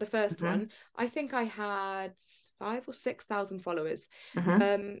lockdown, the first one, I think I had 5,000 or 6,000 followers,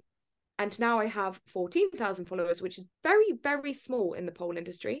 and now I have 14,000 followers, which is very, very small in the pole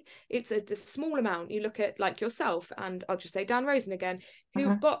industry. It's a small amount. You look at like yourself, and I'll just say Dan Rosen again,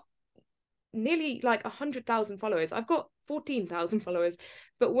 who've got nearly like 100,000 followers. I've got 14,000 followers.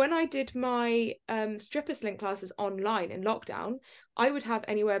 But when I did my Strippers Link classes online in lockdown, I would have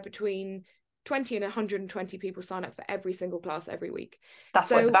anywhere between 20 and 120 people sign up for every single class every week. That's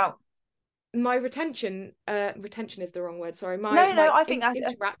what it's about. My retention is the wrong word, sorry. I think that's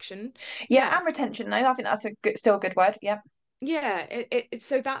interaction. And retention, no, I think that's still a good word.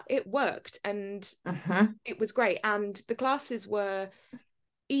 so that it worked, and it was great, and the classes were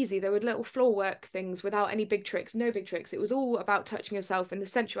easy. There were little floor work things without any big tricks, no big tricks. It was all about touching yourself and the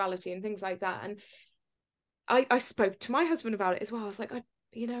sensuality and things like that. And I spoke to my husband about it as well. I was like,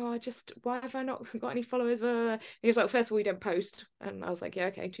 why have I not got any followers? And he was like, first of all, you don't post. And I was like, yeah,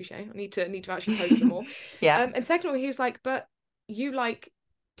 okay, touche. I need to actually post some more. And second of all, he was like, but you like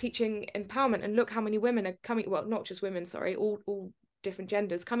teaching empowerment, and look how many women are coming. Well, not just women, sorry, all different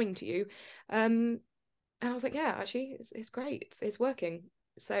genders coming to you. And I was like, yeah, actually, it's great. It's working.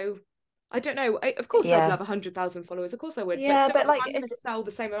 So I don't know. Of course, I'd love 100,000 followers. Of course, I would. Yeah, but still, but like, I'm going to sell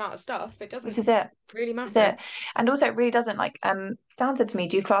the same amount of stuff. It doesn't. This is it. Really matter. This is it. And also, it really doesn't. Like, Dan said to me,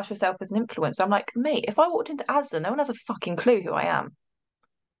 "Do you class yourself as an influencer?" I'm like, mate, if I walked into Asda, no one has a fucking clue who I am.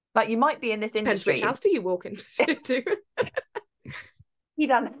 Like, you might be in this Depends industry. Which Asda you walk into. He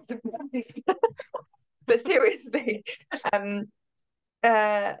done. But seriously,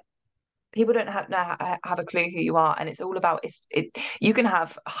 people don't have a clue who you are, and it's all about you can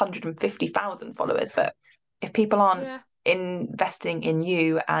have 150,000 followers, but if people aren't investing in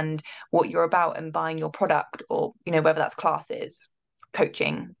you and what you're about and buying your product, or whether that's classes,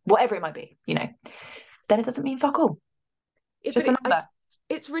 coaching, whatever it might be, then it doesn't mean fuck all. Just a number.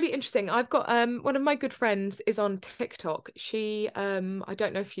 It's really interesting. I've got one of my good friends is on TikTok. She I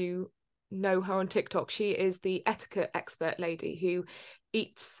don't know if you know her on TikTok. She is the etiquette expert lady who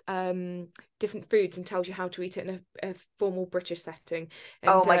eats different foods and tells you how to eat it in a formal British setting.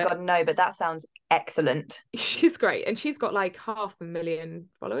 And, oh my god, no, but that sounds excellent. She's great, and she's got like 500,000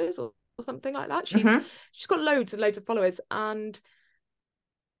 followers or something like that. She's got loads and loads of followers, and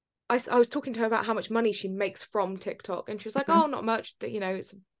I was talking to her about how much money she makes from TikTok, and she was like, oh, not much,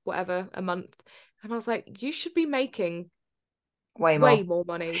 it's whatever, a month. And I was like, you should be making way more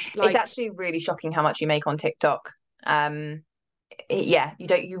money. It's actually really shocking how much you make on TikTok. You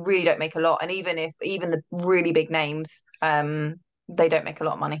really don't make a lot, and even the really big names, they don't make a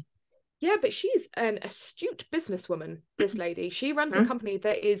lot of money. Yeah, but she's an astute businesswoman, this lady. She runs a company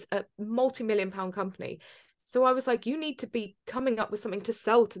that is a multi-million-pound company. So I was like, you need to be coming up with something to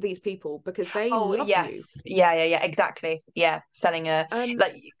sell to these people, because they love you. Yeah, exactly. Yeah, selling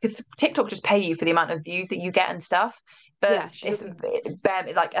because TikTok just pay you for the amount of views that you get and stuff. But it's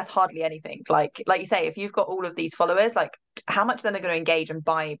like, that's hardly anything. Like you say, if you've got all of these followers, like, how much of them are going to engage and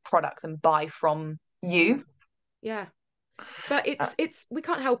buy products and buy from you? Yeah. But it's we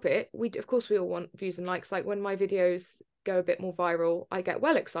can't help it. Of course we all want views and likes. Like, when my videos go a bit more viral, I get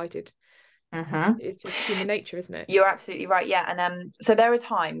well excited. It's just human nature, isn't it? You're absolutely right. Yeah. And so there are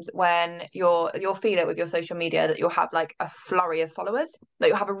times when you'll feel it with your social media, that you'll have like a flurry of followers, that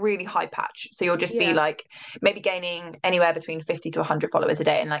you'll have a really high patch. So you'll just be like maybe gaining anywhere between 50 to 100 followers a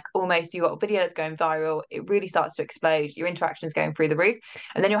day, and like almost you got a video that's going viral, it really starts to explode, your interactions going through the roof,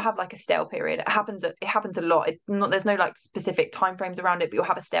 and then you'll have like a stale period. It happens a lot. There's no like specific time frames around it, but you'll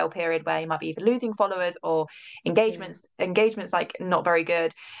have a stale period where you might be either losing followers or engagements like not very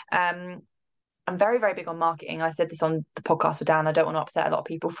good. I'm very, very big on marketing. I said this on the podcast with Dan. I don't want to upset a lot of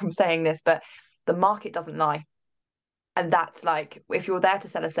people from saying this, but the market doesn't lie. And that's like, if you're there to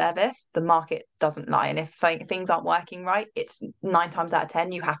sell a service, the market doesn't lie. And if things aren't working right, it's 9 times out of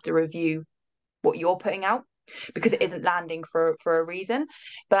 10, you have to review what you're putting out, because it isn't landing for a reason.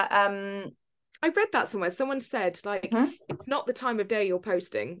 But I read that somewhere. Someone said, like, it's not the time of day you're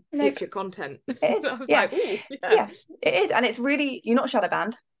posting, it's your content. It is. I was like, ooh, yeah, it is. And it's really, you're not shadow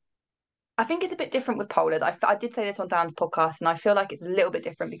banned. I think it's a bit different with pollers. I did say this on Dan's podcast, and I feel like it's a little bit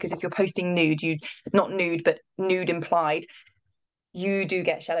different, because if you're posting nude, not nude, but nude implied, you do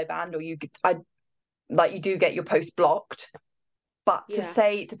get shadow banned, or you do get your post blocked. But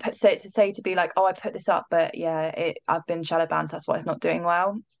to be like, oh, I put this up, but I've been shadow banned, so that's why it's not doing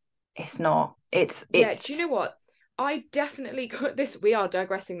well. It's not. It's do you know what? I definitely got this. We are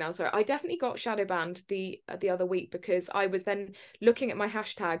digressing now. Sorry, I definitely got shadow banned the other week, because I was then looking at my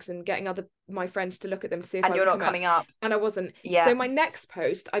hashtags and getting my friends to look at them to see if and I you're was not coming up, and I wasn't. Yeah. So my next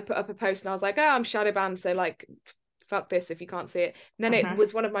post, I put up a post and I was like, oh, I'm shadow banned, so like, fuck this if you can't see it. And then it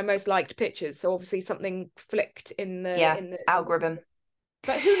was one of my most liked pictures, so obviously something flicked in the algorithm.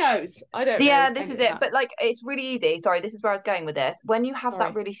 But who knows? I don't know. Yeah, this is it. But like, it's really easy. Sorry, this is where I was going with this. When you have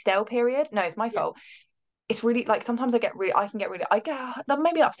that really stale period, no, it's my fault. It's really like, sometimes maybe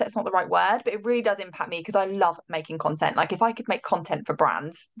upset's not the right word, but it really does impact me, because I love making content. Like, if I could make content for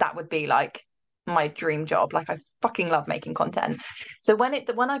brands, that would be like my dream job. Like, I fucking love making content. So when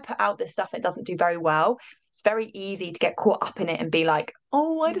I put out this stuff, it doesn't do very well. It's very easy to get caught up in it and be like,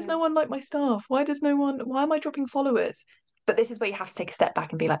 oh, why does no one like my stuff? Why am I dropping followers? But this is where you have to take a step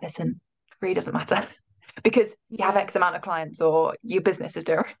back and be like, listen, it really doesn't matter. because you have Yeah. X amount of clients or your business is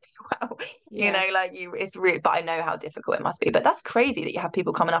doing really well. Yeah. You know, like it's really, but I know how difficult it must be. But that's crazy that you have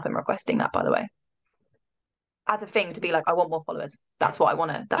people coming up and requesting that, by the way, as a thing to be like, I want more followers. That's what I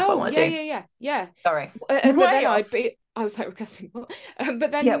want to. That's what I want to do. Yeah. Sorry, But way then off. I was like requesting more.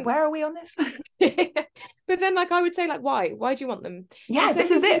 But then Yeah, where are we on this? but then like I would say like why do you want them? Yeah, And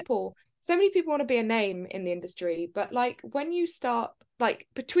this is it. So many people want to be a name in the industry, but like when you start, like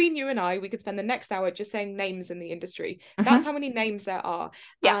between you and I, we could spend the next hour just saying names in the industry. That's how many names there are.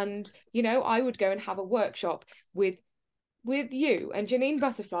 Yeah. And you know, I would go and have a workshop with you and Janine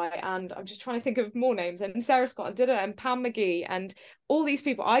Butterfly, and I'm just trying to think of more names, and Sarah Scott and Pam McGee and all these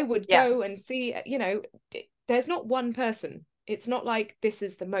people. I would go and see, you know, there's not one person. It's not like this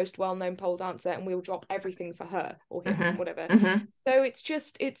is the most well-known pole dancer and we'll drop everything for her or him, whatever. So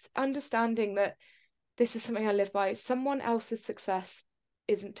it's understanding that this is something I live by. Someone else's success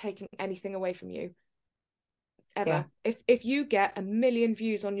isn't taking anything away from you. Ever. If you get 1 million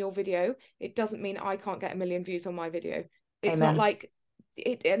views on your video, it doesn't mean I can't get 1 million views on my video. It's not like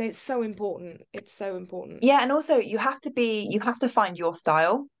it, and it's so important. It's so important. Yeah, and also you have to find your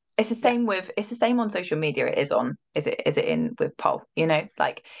style. It's the same it's the same on social media. Is it in with pole, you know,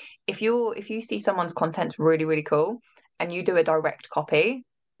 like if you see someone's content's really, really cool and you do a direct copy,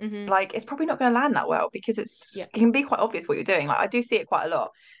 like it's probably not going to land that well because it can be quite obvious what you're doing. Like I do see it quite a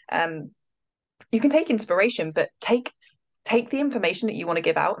lot. You can take inspiration, but take the information that you want to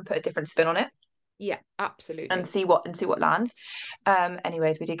give out and put a different spin on it. Yeah, absolutely. And see what lands.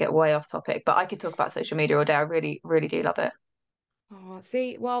 Anyways, we did get way off topic, but I could talk about social media all day. I really, really do love it. Oh,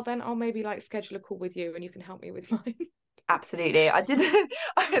 see, well then I'll maybe like schedule a call with you and you can help me with mine. Absolutely. I did.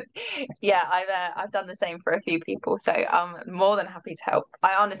 I've done the same for a few people, so I'm more than happy to help.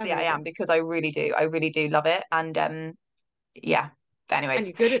 I am, because I really do love it. And yeah. Anyways. And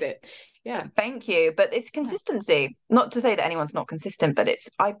you're good at it. Yeah. Thank you. But it's consistency. Not to say that anyone's not consistent, but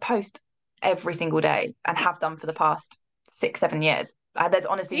I post every single day and have done for the past 6-7 years. There's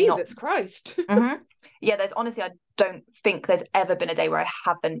honestly Jesus Christ. Yeah, there's honestly, I don't think there's ever been a day where I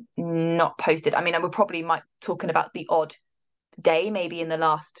haven't not posted. I mean, I would probably might talking about the odd day maybe in the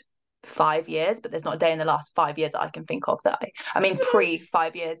last 5 years, but there's not a day in the last 5 years that I can think of that I mean pre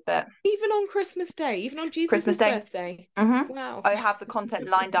 5 years, but even on Christmas Day, even on Jesus' birthday. Wow. I have the content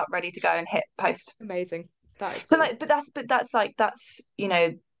lined up ready to go and hit post. Amazing. That is so cool. That's you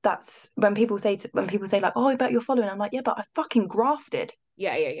know, that's when people say like, oh, I bet you're following. I'm like, yeah, but I fucking grafted.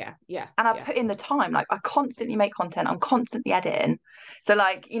 Yeah. And I put in the time. Like I constantly make content. I'm constantly editing. So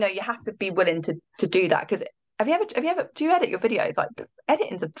like, you know, you have to be willing to do that. Because have you ever do you edit your videos? Like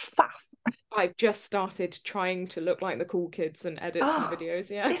editing's a faff. I've just started trying to look like the cool kids and edit some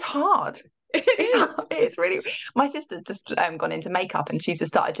videos. Yeah, it's hard. It's really. My sister's just gone into makeup and she's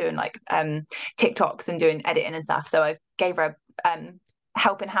just started doing like TikToks and doing editing and stuff. So I gave her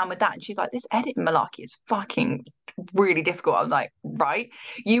helping hand with that, and she's like, this editing malarkey is fucking really difficult. I was like, right,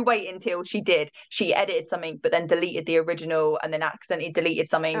 you wait until she edited something but then deleted the original and then accidentally deleted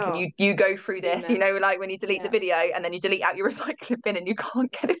something, and you go through this, you know, like when you delete the video and then you delete out your recycling bin and you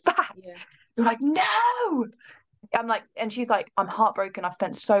can't get it back. You're like, no. I'm like, and she's like, I'm heartbroken, I've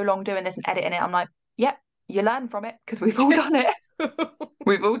spent so long doing this and editing it. I'm like, yep, you learn from it because we've all done it.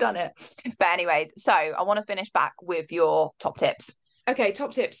 We've all done it. But anyways, so I want to finish back with your top tips. Okay,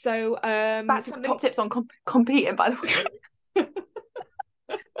 top tips. So top tips on competing, by the way.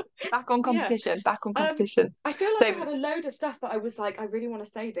 Back on competition. I feel like I had a load of stuff, but I was like, I really want to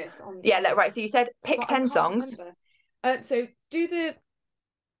say this on. Right. So you said pick 10 songs. So do the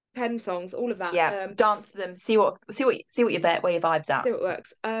 10 songs, all of that. Yeah. Dance to them. See what where your vibe's at. See what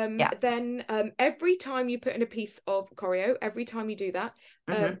works. Then every time you put in a piece of choreo, every time you do that,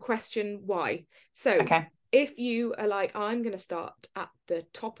 question why. So if you are like, I'm going to start at the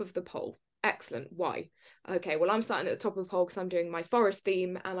top of the pole. Excellent. Why? Okay, well, I'm starting at the top of the pole because I'm doing my forest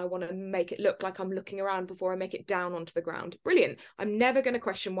theme and I want to make it look like I'm looking around before I make it down onto the ground. Brilliant. I'm never going to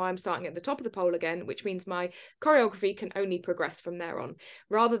question why I'm starting at the top of the pole again, which means my choreography can only progress from there on,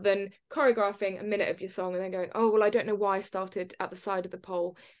 rather than choreographing a minute of your song and then going, oh, well, I don't know why I started at the side of the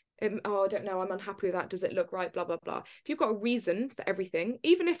pole. Oh, I don't know, I'm unhappy with that. Does it look right? Blah, blah, blah. If you've got a reason for everything,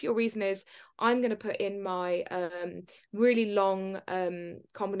 even if your reason is, I'm going to put in my really long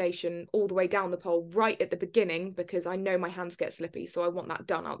combination all the way down the pole right at the beginning because I know my hands get slippy, so I want that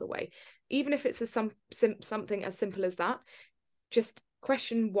done out of the way. Even if it's something as simple as that, just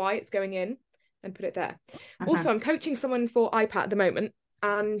question why it's going in and put it there. Also, I'm coaching someone for iPad at the moment,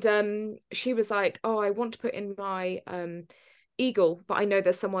 and she was like, oh, I want to put in my eagle, but I know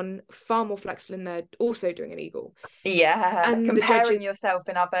there's someone far more flexible in there also doing an eagle. Yeah, And comparing yourself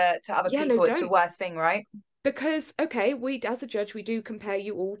to other people, it's the don't. worst thing, right? Because, okay, we as a judge, we do compare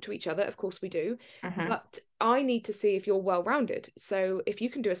you all to each other, of course we do, but I need to see if you're well-rounded. So if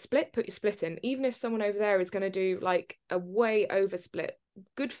you can do a split, put your split in. Even if someone over there is going to do like a way over split,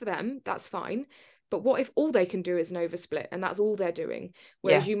 good for them, that's fine. But what if all they can do is an over split and that's all they're doing?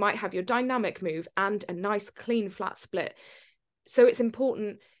 Whereas you might have your dynamic move and a nice clean flat split. So it's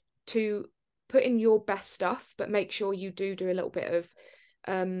important to put in your best stuff, but make sure you do a little bit of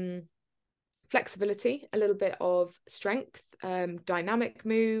flexibility, a little bit of strength, dynamic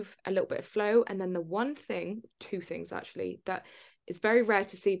move, a little bit of flow. And then two things actually, that is very rare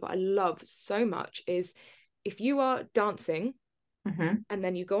to see, but I love so much, is if you are dancing and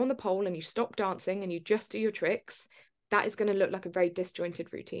then you go on the pole and you stop dancing and you just do your tricks, that is going to look like a very disjointed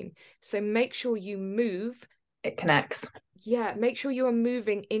routine. So make sure you move. It connects. Yeah, make sure you are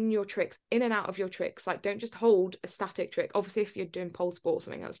moving in your tricks, in and out of your tricks. Like, don't just hold a static trick. Obviously, if you're doing pole sport or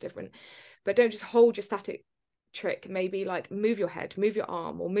something, that's different. But don't just hold your static trick. Maybe like move your head, move your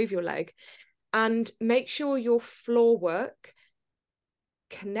arm, or move your leg. And make sure your floor work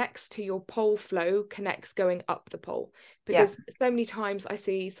connects to your pole flow, connects going up the pole. Because so many times I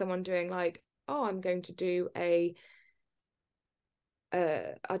see someone doing like, oh, I'm going to do a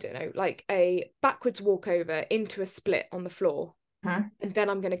I don't know, like a backwards walkover into a split on the floor, and then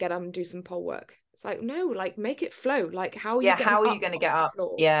I'm going to get up and do some pole work. It's like, no, like make it flow. Like, how are you going to get up?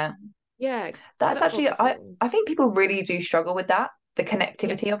 Yeah, that's actually, I think people really do struggle with that, the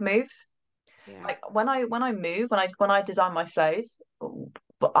connectivity of moves. Like when I move, when I design my flows,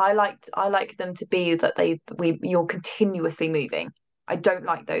 but I like them to be that you're continuously moving. I don't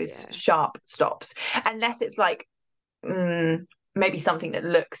like those sharp stops unless it's like maybe something that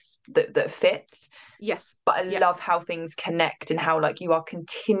looks that fits. But I love how things connect and how like you are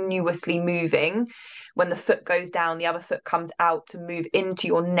continuously moving. When the foot goes down, the other foot comes out to move into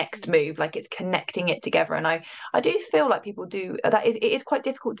your next move, like it's connecting it together. And I do feel like people do that. It is quite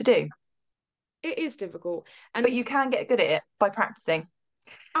difficult to do. It is difficult, but you can get good at it by practicing.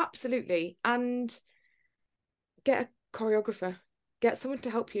 Absolutely. And get a choreographer, get someone to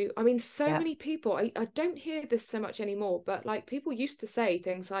help you. I mean, many people, I don't hear this so much anymore, but like people used to say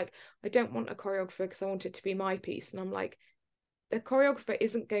things like, I don't want a choreographer because I want it to be my piece. And I'm like, the choreographer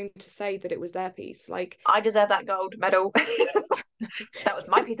isn't going to say that it was their piece. Like, I deserve that gold medal. That was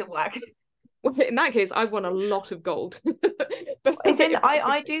my piece of work. Well, in that case, I've won a lot of gold. But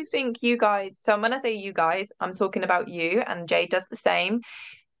I do think you guys, so when I say you guys, I'm talking about you, and Jade does the same.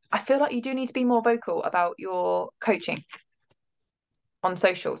 I feel like you do need to be more vocal about your coaching on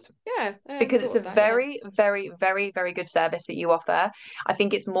socials. Because it's a very, very, very, very good service that you offer. I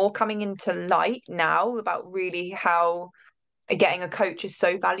think it's more coming into light now about really how getting a coach is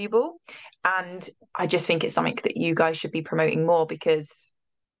so valuable. And I just think it's something that you guys should be promoting more, because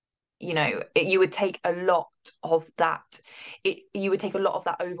you would take a lot of that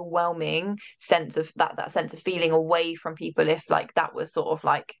overwhelming sense of that sense of feeling away from people if like that was sort of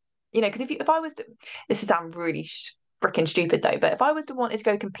like, because if I was to, this is sound really freaking stupid though, but if I was to wanted to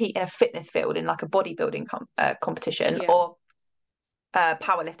go compete in a fitness field in like a bodybuilding competition or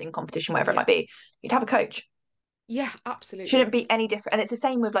powerlifting competition, whatever it might be, you'd have a coach. Yeah, absolutely. Shouldn't be any different. And it's the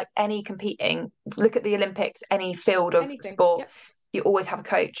same with like any competing. Look at the Olympics, any field of sport, you always have a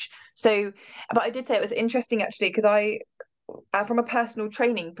coach. So, but I did say it was interesting actually, because from a personal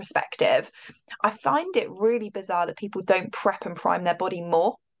training perspective, I find it really bizarre that people don't prep and prime their body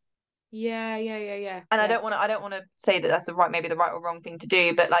more. Yeah. And I don't want to say that that's maybe the right or wrong thing to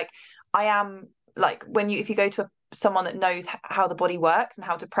do, but like I am like if you go to someone that knows how the body works and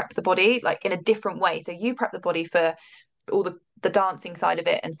how to prep the body like in a different way. So you prep the body for all the dancing side of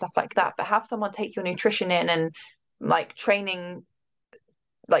it and stuff like that, but have someone take your nutrition in and like training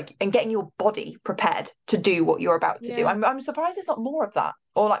like and getting your body prepared to do what you're about to do. I'm surprised there's not more of that,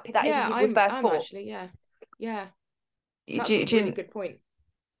 or like that isn't people's first thought. Actually, that's a really good point.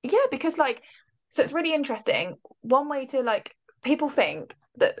 Yeah, because like, so it's really interesting. One way to like, people think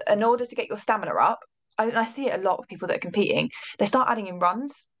that in order to get your stamina up, I see it a lot of people that are competing, they start adding in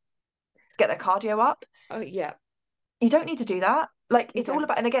runs to get their cardio up. Oh yeah. You don't need to do that. Like it's all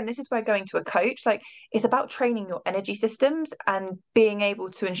about, and again, this is where going to a coach, like it's about training your energy systems and being able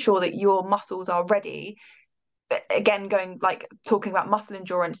to ensure that your muscles are ready. Again, talking about muscle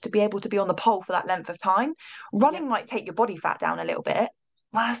endurance, to be able to be on the pole for that length of time. Running might take your body fat down a little bit.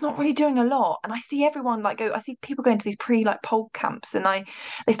 Well, it's not really doing a lot. And I see everyone I see people going to these pole camps and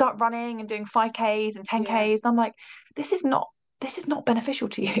they start running and doing 5Ks and 10Ks. And I'm like, this is not beneficial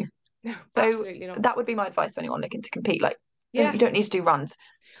to you. No, so absolutely not. That would be my advice to anyone looking to compete. Like, You don't need to do runs.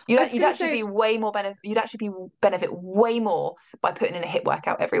 You'd actually be way more benefit. You'd actually benefit way more by putting in a HIIT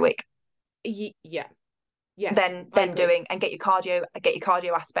workout every week. Yeah. Yes. Then doing and get your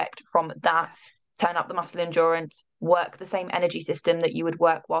cardio aspect from that. Turn up the muscle endurance. Work the same energy system that you would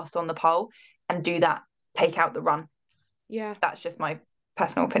work whilst on the pole, and do that. Take out the run. Yeah. That's just my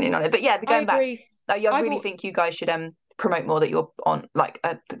personal opinion on it. But yeah, going back, I really think you guys should promote more that you're on like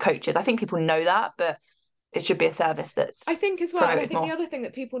the coaches. I think people know that, but it should be a service that's I think as well. And I think more. the other thing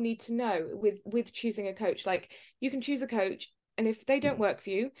that people need to know with choosing a coach, like you can choose a coach, and if they don't work for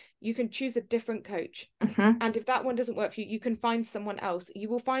you, you can choose a different coach. And if that one doesn't work for you, you can find someone else. You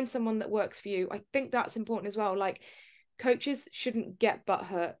will find someone that works for you. I think that's important as well. Like coaches shouldn't get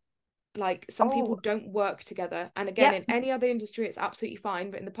butthurt. Like some people don't work together, and again, in any other industry it's absolutely fine,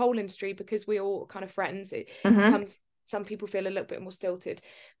 but in the pole industry, because we're all kind of friends, it becomes, some people feel a little bit more stilted.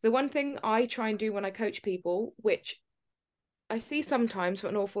 The one thing I try and do when I coach people, which I see sometimes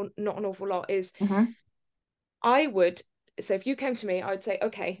but not an awful lot, is so if you came to me, I would say,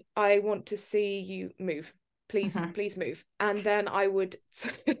 okay, I want to see you move, please move, and then I would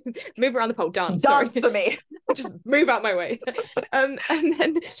move around the pole, dance for me. Just move out my way. And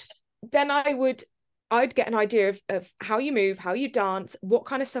then I'd get an idea of how you move, how you dance, what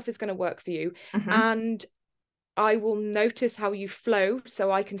kind of stuff is going to work for you. And I will notice how you flow,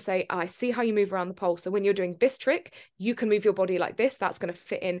 so I can say, I see how you move around the pole. So when you're doing this trick, you can move your body like this. That's going to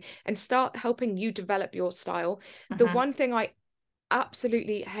fit in, and start helping you develop your style. The one thing I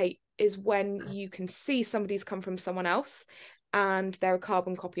absolutely hate is when you can see somebody's come from someone else and they're a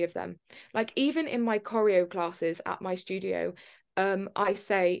carbon copy of them. Like even in my choreo classes at my studio, I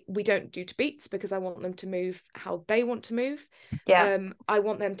say we don't do to beats, because I want them to move how they want to move. I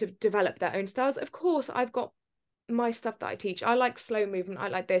want them to develop their own styles. Of course, I've got my stuff that I teach. I like slow movement, I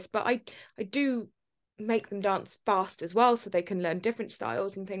like this, but I do make them dance fast as well, so they can learn different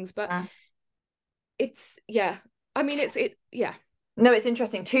styles and things. But it's no, it's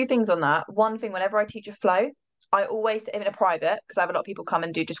interesting. Two things on that. One thing, whenever I teach a flow, I always, in a private, because I have a lot of people come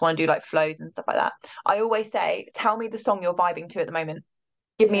and just want to do like flows and stuff like that, I always say, tell me the song you're vibing to at the moment.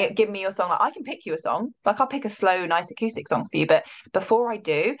 Give me your song. Like I can pick you a song, like I'll pick a slow, nice acoustic song for you, but before I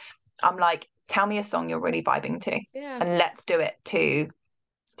do, I'm like, tell me a song you're really vibing to, and let's do it to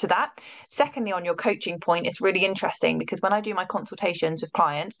that. Secondly, on your coaching point, it's really interesting, because when I do my consultations with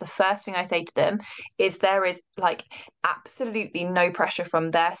clients, the first thing I say to them is there is like absolutely no pressure from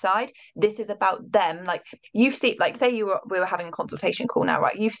their side. This is about them. Like you've seen, like say we were having a consultation call now,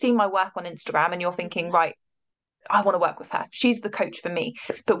 right? You've seen my work on Instagram and you're thinking, right, I want to work with her. She's the coach for me.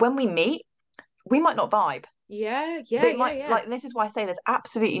 But when we meet, we might not vibe. Like, this is why I say there's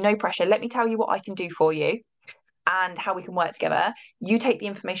absolutely no pressure. Let me tell you what I can do for you and how we can work together. You take the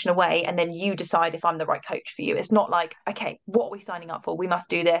information away, and then you decide if I'm the right coach for you. It's not like, okay, what are we signing up for? We must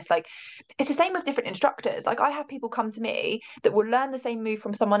do this. Like, it's the same with different instructors. Like, I have people come to me that will learn the same move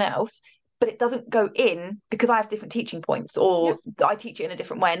from someone else, but it doesn't go in because I have different teaching points, or I teach it in a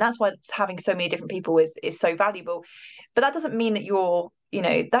different way. And that's why having so many different people is so valuable. But that doesn't mean that you're,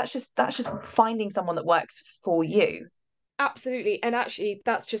 that's just finding someone that works for you. Absolutely. And actually,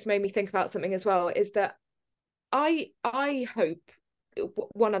 that's just made me think about something as well, is that I hope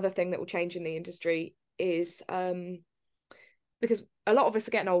one other thing that will change in the industry is because a lot of us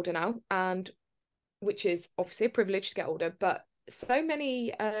are getting older now, and which is obviously a privilege to get older, but so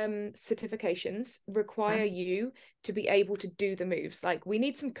many certifications require you to be able to do the moves. Like we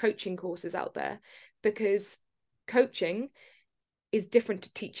need some coaching courses out there, because coaching is different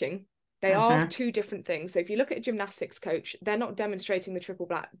to teaching. They are two different things. So if you look at a gymnastics coach, they're not demonstrating the triple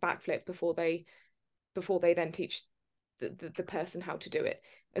backflip before they then teach the person how to do it.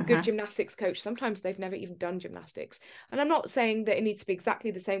 A good gymnastics coach, sometimes they've never even done gymnastics. And I'm not saying that it needs to be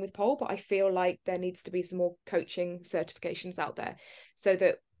exactly the same with pole, but I feel like there needs to be some more coaching certifications out there, so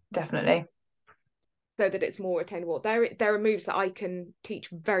that it's more attainable. There are moves that I can teach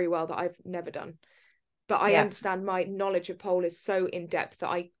very well that I've never done, but I understand my knowledge of pole is so in depth that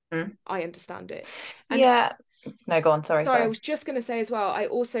I understand it. And no, go on. Sorry. I was just going to say as well, I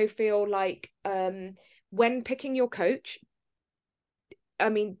also feel like when picking your coach, I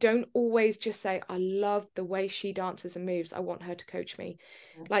mean, don't always just say, I love the way she dances and moves, I want her to coach me.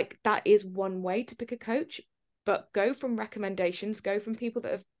 Like that is one way to pick a coach, but go from recommendations, go from people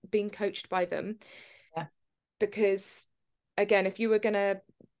that have been coached by them. Because again, if you were going to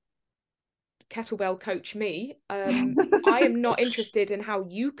kettlebell coach me, I am not interested in how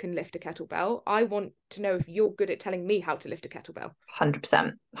you can lift a kettlebell. I want to know if you're good at telling me how to lift a kettlebell.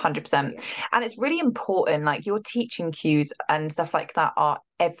 100%. And it's really important, like your teaching cues and stuff like that are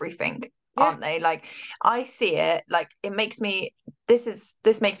everything. aren't they? Like, I see it, like, it makes me,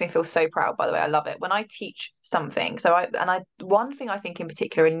 this makes me feel so proud, by the way. I love it when I teach something. So one thing I think in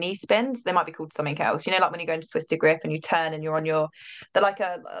particular in knee spins, they might be called something else, you know, like when you go into twisted grip and you turn and you're on your, they're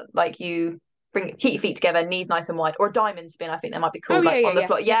like you keep your feet together, knees nice and wide, or a diamond spin, I think they might be called, like on the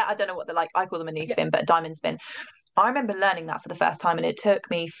floor. Yeah, I don't know what they're like. I call them a knee spin, but a diamond spin. I remember learning that for the first time and it took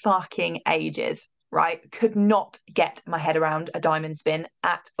me fucking ages, right? Could not get my head around a diamond spin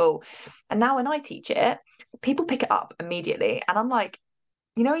at all. And now when I teach it, people pick it up immediately. And I'm like,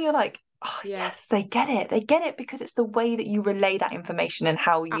 you know, you're like, oh yes, they get it. They get it because it's the way that you relay that information and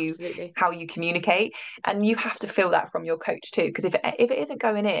how you communicate. And you have to feel that from your coach too. Because if it isn't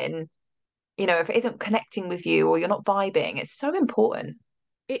going in, you know, if it isn't connecting with you or you're not vibing, it's so important.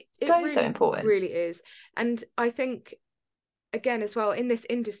 It really, important. Really is. And I think, again, as well, in this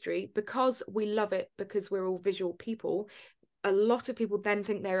industry, because we love it, because we're all visual people, a lot of people then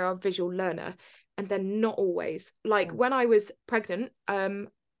think they're a visual learner, and they're not always. Like when I was pregnant,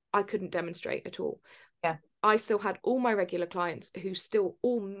 I couldn't demonstrate at all. Yeah. I still had all my regular clients who still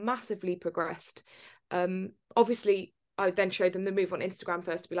all massively progressed. Obviously, I then showed them the move on Instagram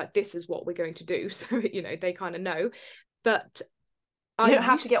first to be like, this is what we're going to do. So, you know, they kind of know. But you don't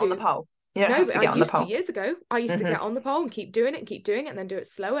have to get on the pole. You don't have to get on the pole. Years ago, I used to get on the pole and keep doing it and then do it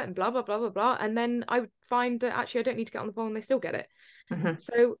slower and blah, blah, blah, blah, blah. And then I would find that actually I don't need to get on the pole and they still get it.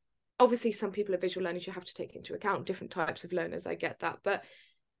 So obviously some people are visual learners, you have to take into account different types of learners. I get that. But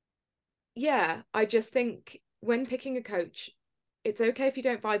yeah, I just think when picking a coach, it's okay if you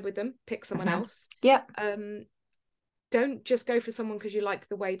don't vibe with them, pick someone else. Yeah. Don't just go for someone because you like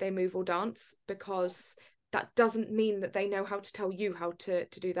the way they move or dance, because that doesn't mean that they know how to tell you how to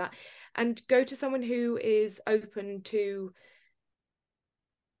do that. And go to someone who is open to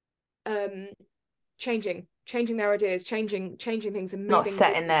changing their ideas, changing things, and moving,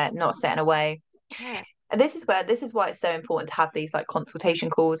 not setting away. Yeah. And this is why it's so important to have these like consultation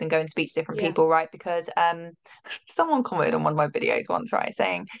calls and go and speak to different people, right? Because someone commented on one of my videos once, right,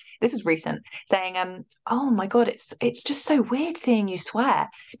 saying, this was recent, saying oh my god, it's just so weird seeing you swear,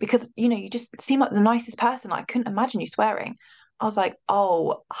 because you know, you just seem like the nicest person. I couldn't imagine you swearing. I was like,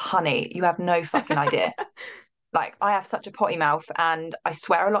 oh honey, you have no fucking idea. Like, I have such a potty mouth and I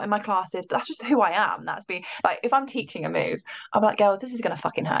swear a lot in my classes, but that's just who I am. That's me. Like, if I'm teaching a move, I'm like, girls, this is gonna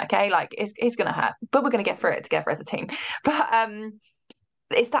fucking hurt, okay? Like, it's gonna hurt, but we're gonna get through it together as a team. But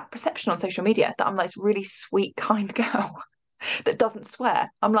it's that perception on social media that I'm like this really sweet, kind girl that doesn't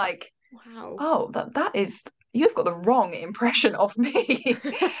swear. I'm like, wow, oh, that is, you've got the wrong impression of me.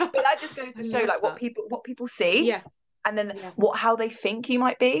 But that just goes to show like what people see, and then how they think you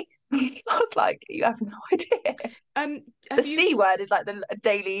might be. I was like, you have no idea. The C word is like the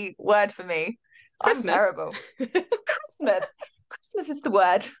daily word for me. Christmas. I'm terrible. Christmas is the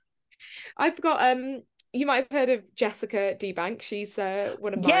word. I've got you might have heard of Jessica Debank. She's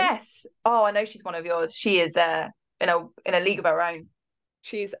one of mine. Yes. Oh, I know she's one of yours. She is in a league of her own.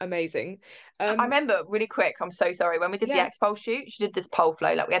 She's amazing. I remember really quick, I'm so sorry, when we did the X-Pole shoot, she did this pole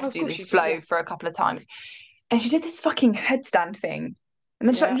flow. Like, we had to do this flow for a couple of times. And she did this fucking headstand thing. And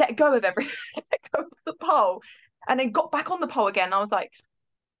then she like let go of the pole, and then got back on the pole again. And I was like,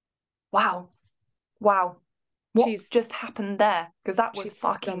 wow, what just happened there? Because that was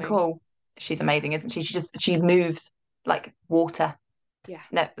fucking cool. She's amazing, isn't she? She moves like water. Yeah.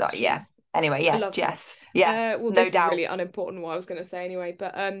 No, like, yeah. Anyway, yeah, Jess. Yeah, well, no this doubt. is really unimportant what I was going to say anyway.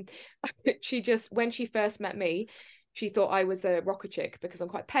 But she just, when she first met me, she thought I was a rocker chick because I'm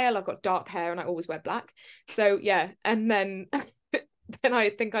quite pale. I've got dark hair and I always wear black. So yeah, and then. Then I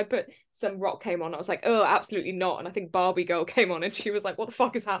think I put some rock came on. I was like, oh, absolutely not. And I think Barbie Girl came on, and she was like, what the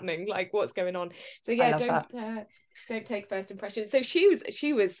fuck is happening? Like, what's going on? So yeah, don't take first impressions. So she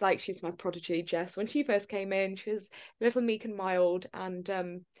was like, she's my prodigy, Jess. When she first came in, she was little meek and mild,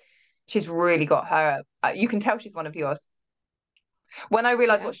 and she's really got her. You can tell she's one of yours. When I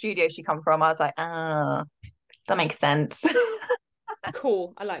realized what studio she come from, I was like, that makes sense.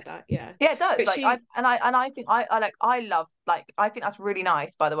 Cool, I like that. Yeah, it does. But like, I think I love, like, I think that's really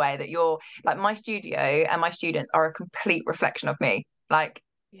nice, by the way, that you're like, my studio and my students are a complete reflection of me. Like,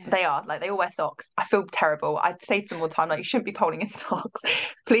 they are, like, they all wear socks. I feel terrible. I'd say to them all the time, like, you shouldn't be polling in socks.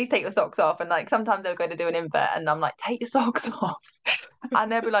 Please take your socks off. And like, sometimes they'll go to do an invert and I'm like, take your socks off. And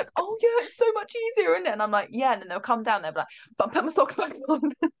they'll be like, oh yeah, it's so much easier, isn't it? And I'm like, yeah. And then they'll come down, they'll be like, but I'll put my socks back on.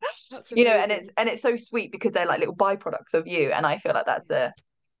 You know, and it's so sweet because they're like little byproducts of you. And I feel like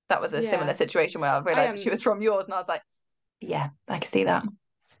that was a similar situation where I realized she was from yours, and I was like, yeah, I can see that.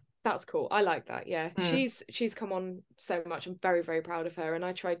 That's cool. I like that. Yeah. She's come on so much. I'm very, very proud of her. And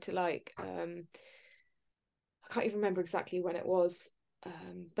I tried to like, I can't even remember exactly when it was.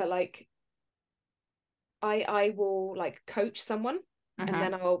 But like I will like coach someone, and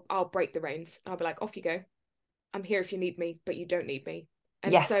then I'll break the reins. I'll be like, off you go. I'm here if you need me, but you don't need me.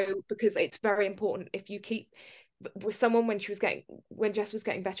 And Yes. so, because it's very important, if you keep with someone when Jess was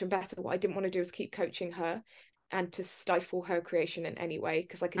getting better and better, what I didn't want to do is keep coaching her and to stifle her creation in any way,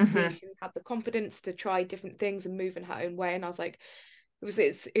 because I could see she had the confidence to try different things and move in her own way. And I was like,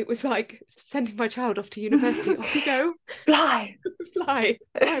 it was like sending my child off to university. Off you go, fly fly,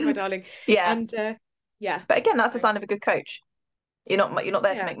 my darling. Yeah. And yeah, but again, that's a sign of a good coach. You're not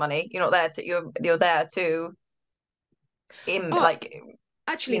there to Yeah. make money. You're not there to you're there to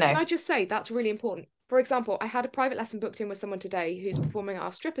actually, can I just say that's really important. For example, I had a private lesson booked in with someone today who's performing at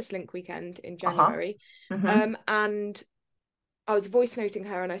our Stripper Slink weekend in January. And I was voice noting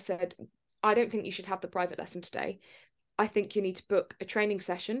her and I said, I don't think you should have the private lesson today. I think you need to book a training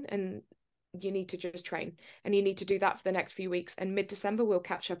session and you need to just train, and you need to do that for the next few weeks, and mid-December we'll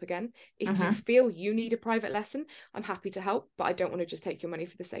catch up again. If you feel you need a private lesson, I'm happy to help, but I don't want to just take your money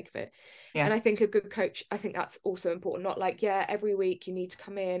for the sake of it. And I think a good coach, I think that's also important. Not like, yeah, every week you need to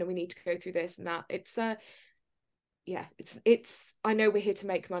come in and we need to go through this and that. It's it's I know we're here to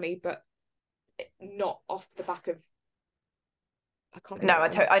make money, but not off the back of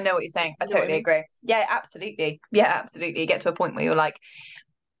I know what you're saying. I totally agree. Yeah, absolutely. You get to a point where you're like,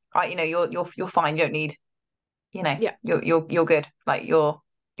 you're fine. You don't need, you're good. Like you'll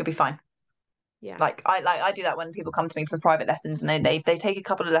be fine. Yeah. Like I do that when people come to me for private lessons, and they take a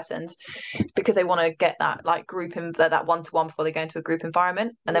couple of lessons because they want to get that like group in that one-to-one before they go into a group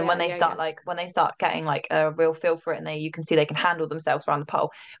environment. And then when they start getting like a real feel for it, and you can see they can handle themselves around the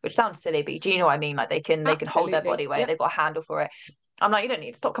pole, which sounds silly, but do you know what I mean? Like they can hold their body weight. They've got a handle for it. I'm like, you don't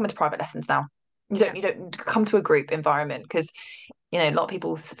need to stop coming to private lessons now. You don't come to a group environment, because a lot of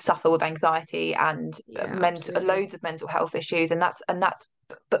people suffer with anxiety and loads of mental health issues, and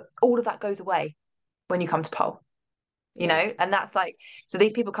but all of that goes away when you come to pole, and that's like, so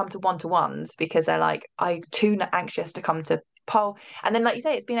these people come to one-to-ones because they're like, I'm too anxious to come to pole. And then, like you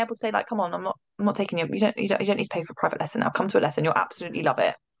say, it's being able to say, like, come on, I'm not taking you don't need to pay for a private lesson. I'll come to a lesson, you'll absolutely love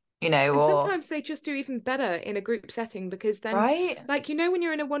it. And sometimes they just do even better in a group setting, because then like, when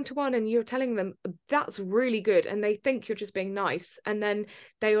you're in a one-to-one and you're telling them that's really good, and they think you're just being nice, and then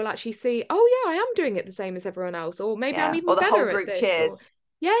they will actually see, oh yeah, I am doing it the same as everyone else, or maybe I'm even better whole group at this, cheers.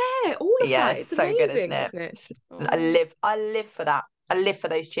 All of that. It's so amazing, good, isn't it? I live for that. I live for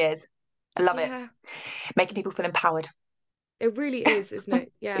those cheers. I love it. Making people feel empowered. It really is, isn't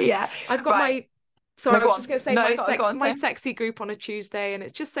it? Yeah. I've got my I was just going to say my sexy group on a Tuesday, and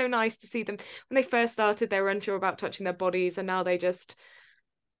it's just so nice to see them. When they first started, they were unsure about touching their bodies, and now they just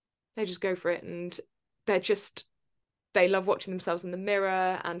go for it, and they love watching themselves in the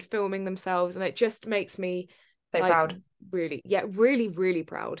mirror and filming themselves, and it just makes me so proud. Really, really, really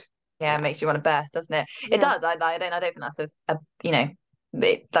proud. Yeah, it makes you want to burst, doesn't it? It does. I don't think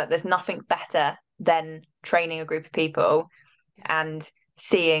that's there's nothing better than training a group of people and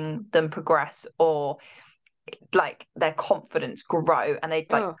seeing them progress, or like their confidence grow, and they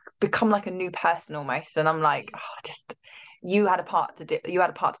become like a new person almost. And I'm like, you had a part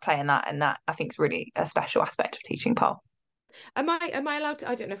to play in that, and that I think is really a special aspect of teaching pole. Am I allowed to?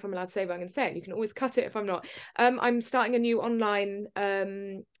 I don't know if I'm allowed to say, but I'm going to say it. You can always cut it if I'm not. I'm starting a new online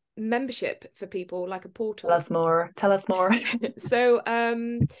membership for people, like a portal. Tell us more. So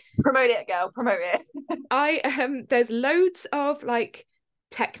promote it, girl, promote it. There's loads of like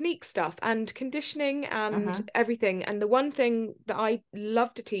technique stuff and conditioning and everything, and the one thing that I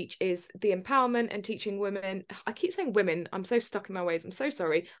love to teach is the empowerment and teaching women. I keep saying women, I'm so stuck in my ways, I'm so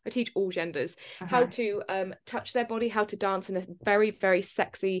sorry. I teach all genders how to touch their body, how to dance in a very, very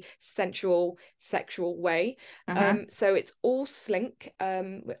sexy, sensual, sexual way. So it's all slink.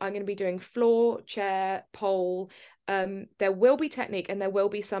 I'm going to be doing floor, chair, pole. There will be technique, and there will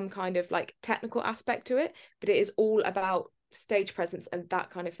be some kind of like technical aspect to it, but it is all about stage presence and that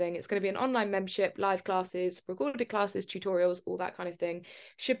kind of thing. It's going to be an online membership, live classes, recorded classes, tutorials, all that kind of thing.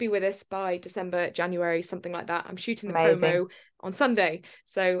 Should be with us by December, January, something like that. I'm shooting the promo on Sunday,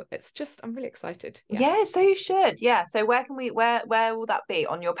 so it's just, I'm really excited. So you should. So where will that be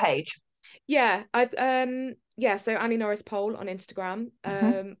on your page? So Annie Norris Pole on Instagram.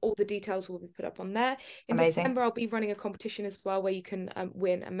 All the details will be put up on there. In December, I'll be running a competition as well, where you can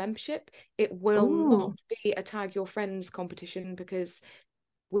win a membership. It will not be a tag your friends competition, because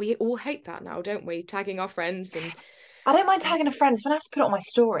we all hate that now, don't we? Tagging our friends. And I don't mind tagging a friend, so I have to put it on my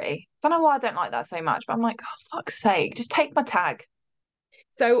story. I don't know why I don't like that so much, but I'm like, oh, fuck's sake, just take my tag.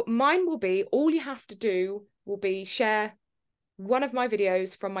 So mine will be, all you have to do will be share one of my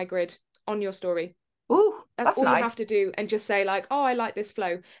videos from my grid on your story. That's all nice. you have to do, and just say like, oh, I like this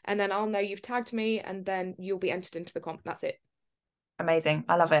flow, and then I'll know you've tagged me, and then you'll be entered into the comp. That's it. Amazing.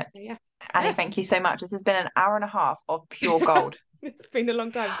 I love it. Yeah. Annie, thank you so much. This has been an hour and a half of pure gold. It's been a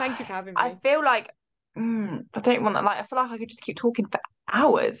long time. Thank you for having me. I feel like I don't want that. Like, I feel like I could just keep talking for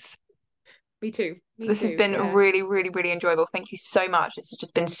hours. Me too. This has been really, really, really enjoyable. Thank you so much. This has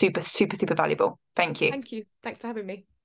just been super, super, super valuable. Thank you. Thank you. Thanks for having me.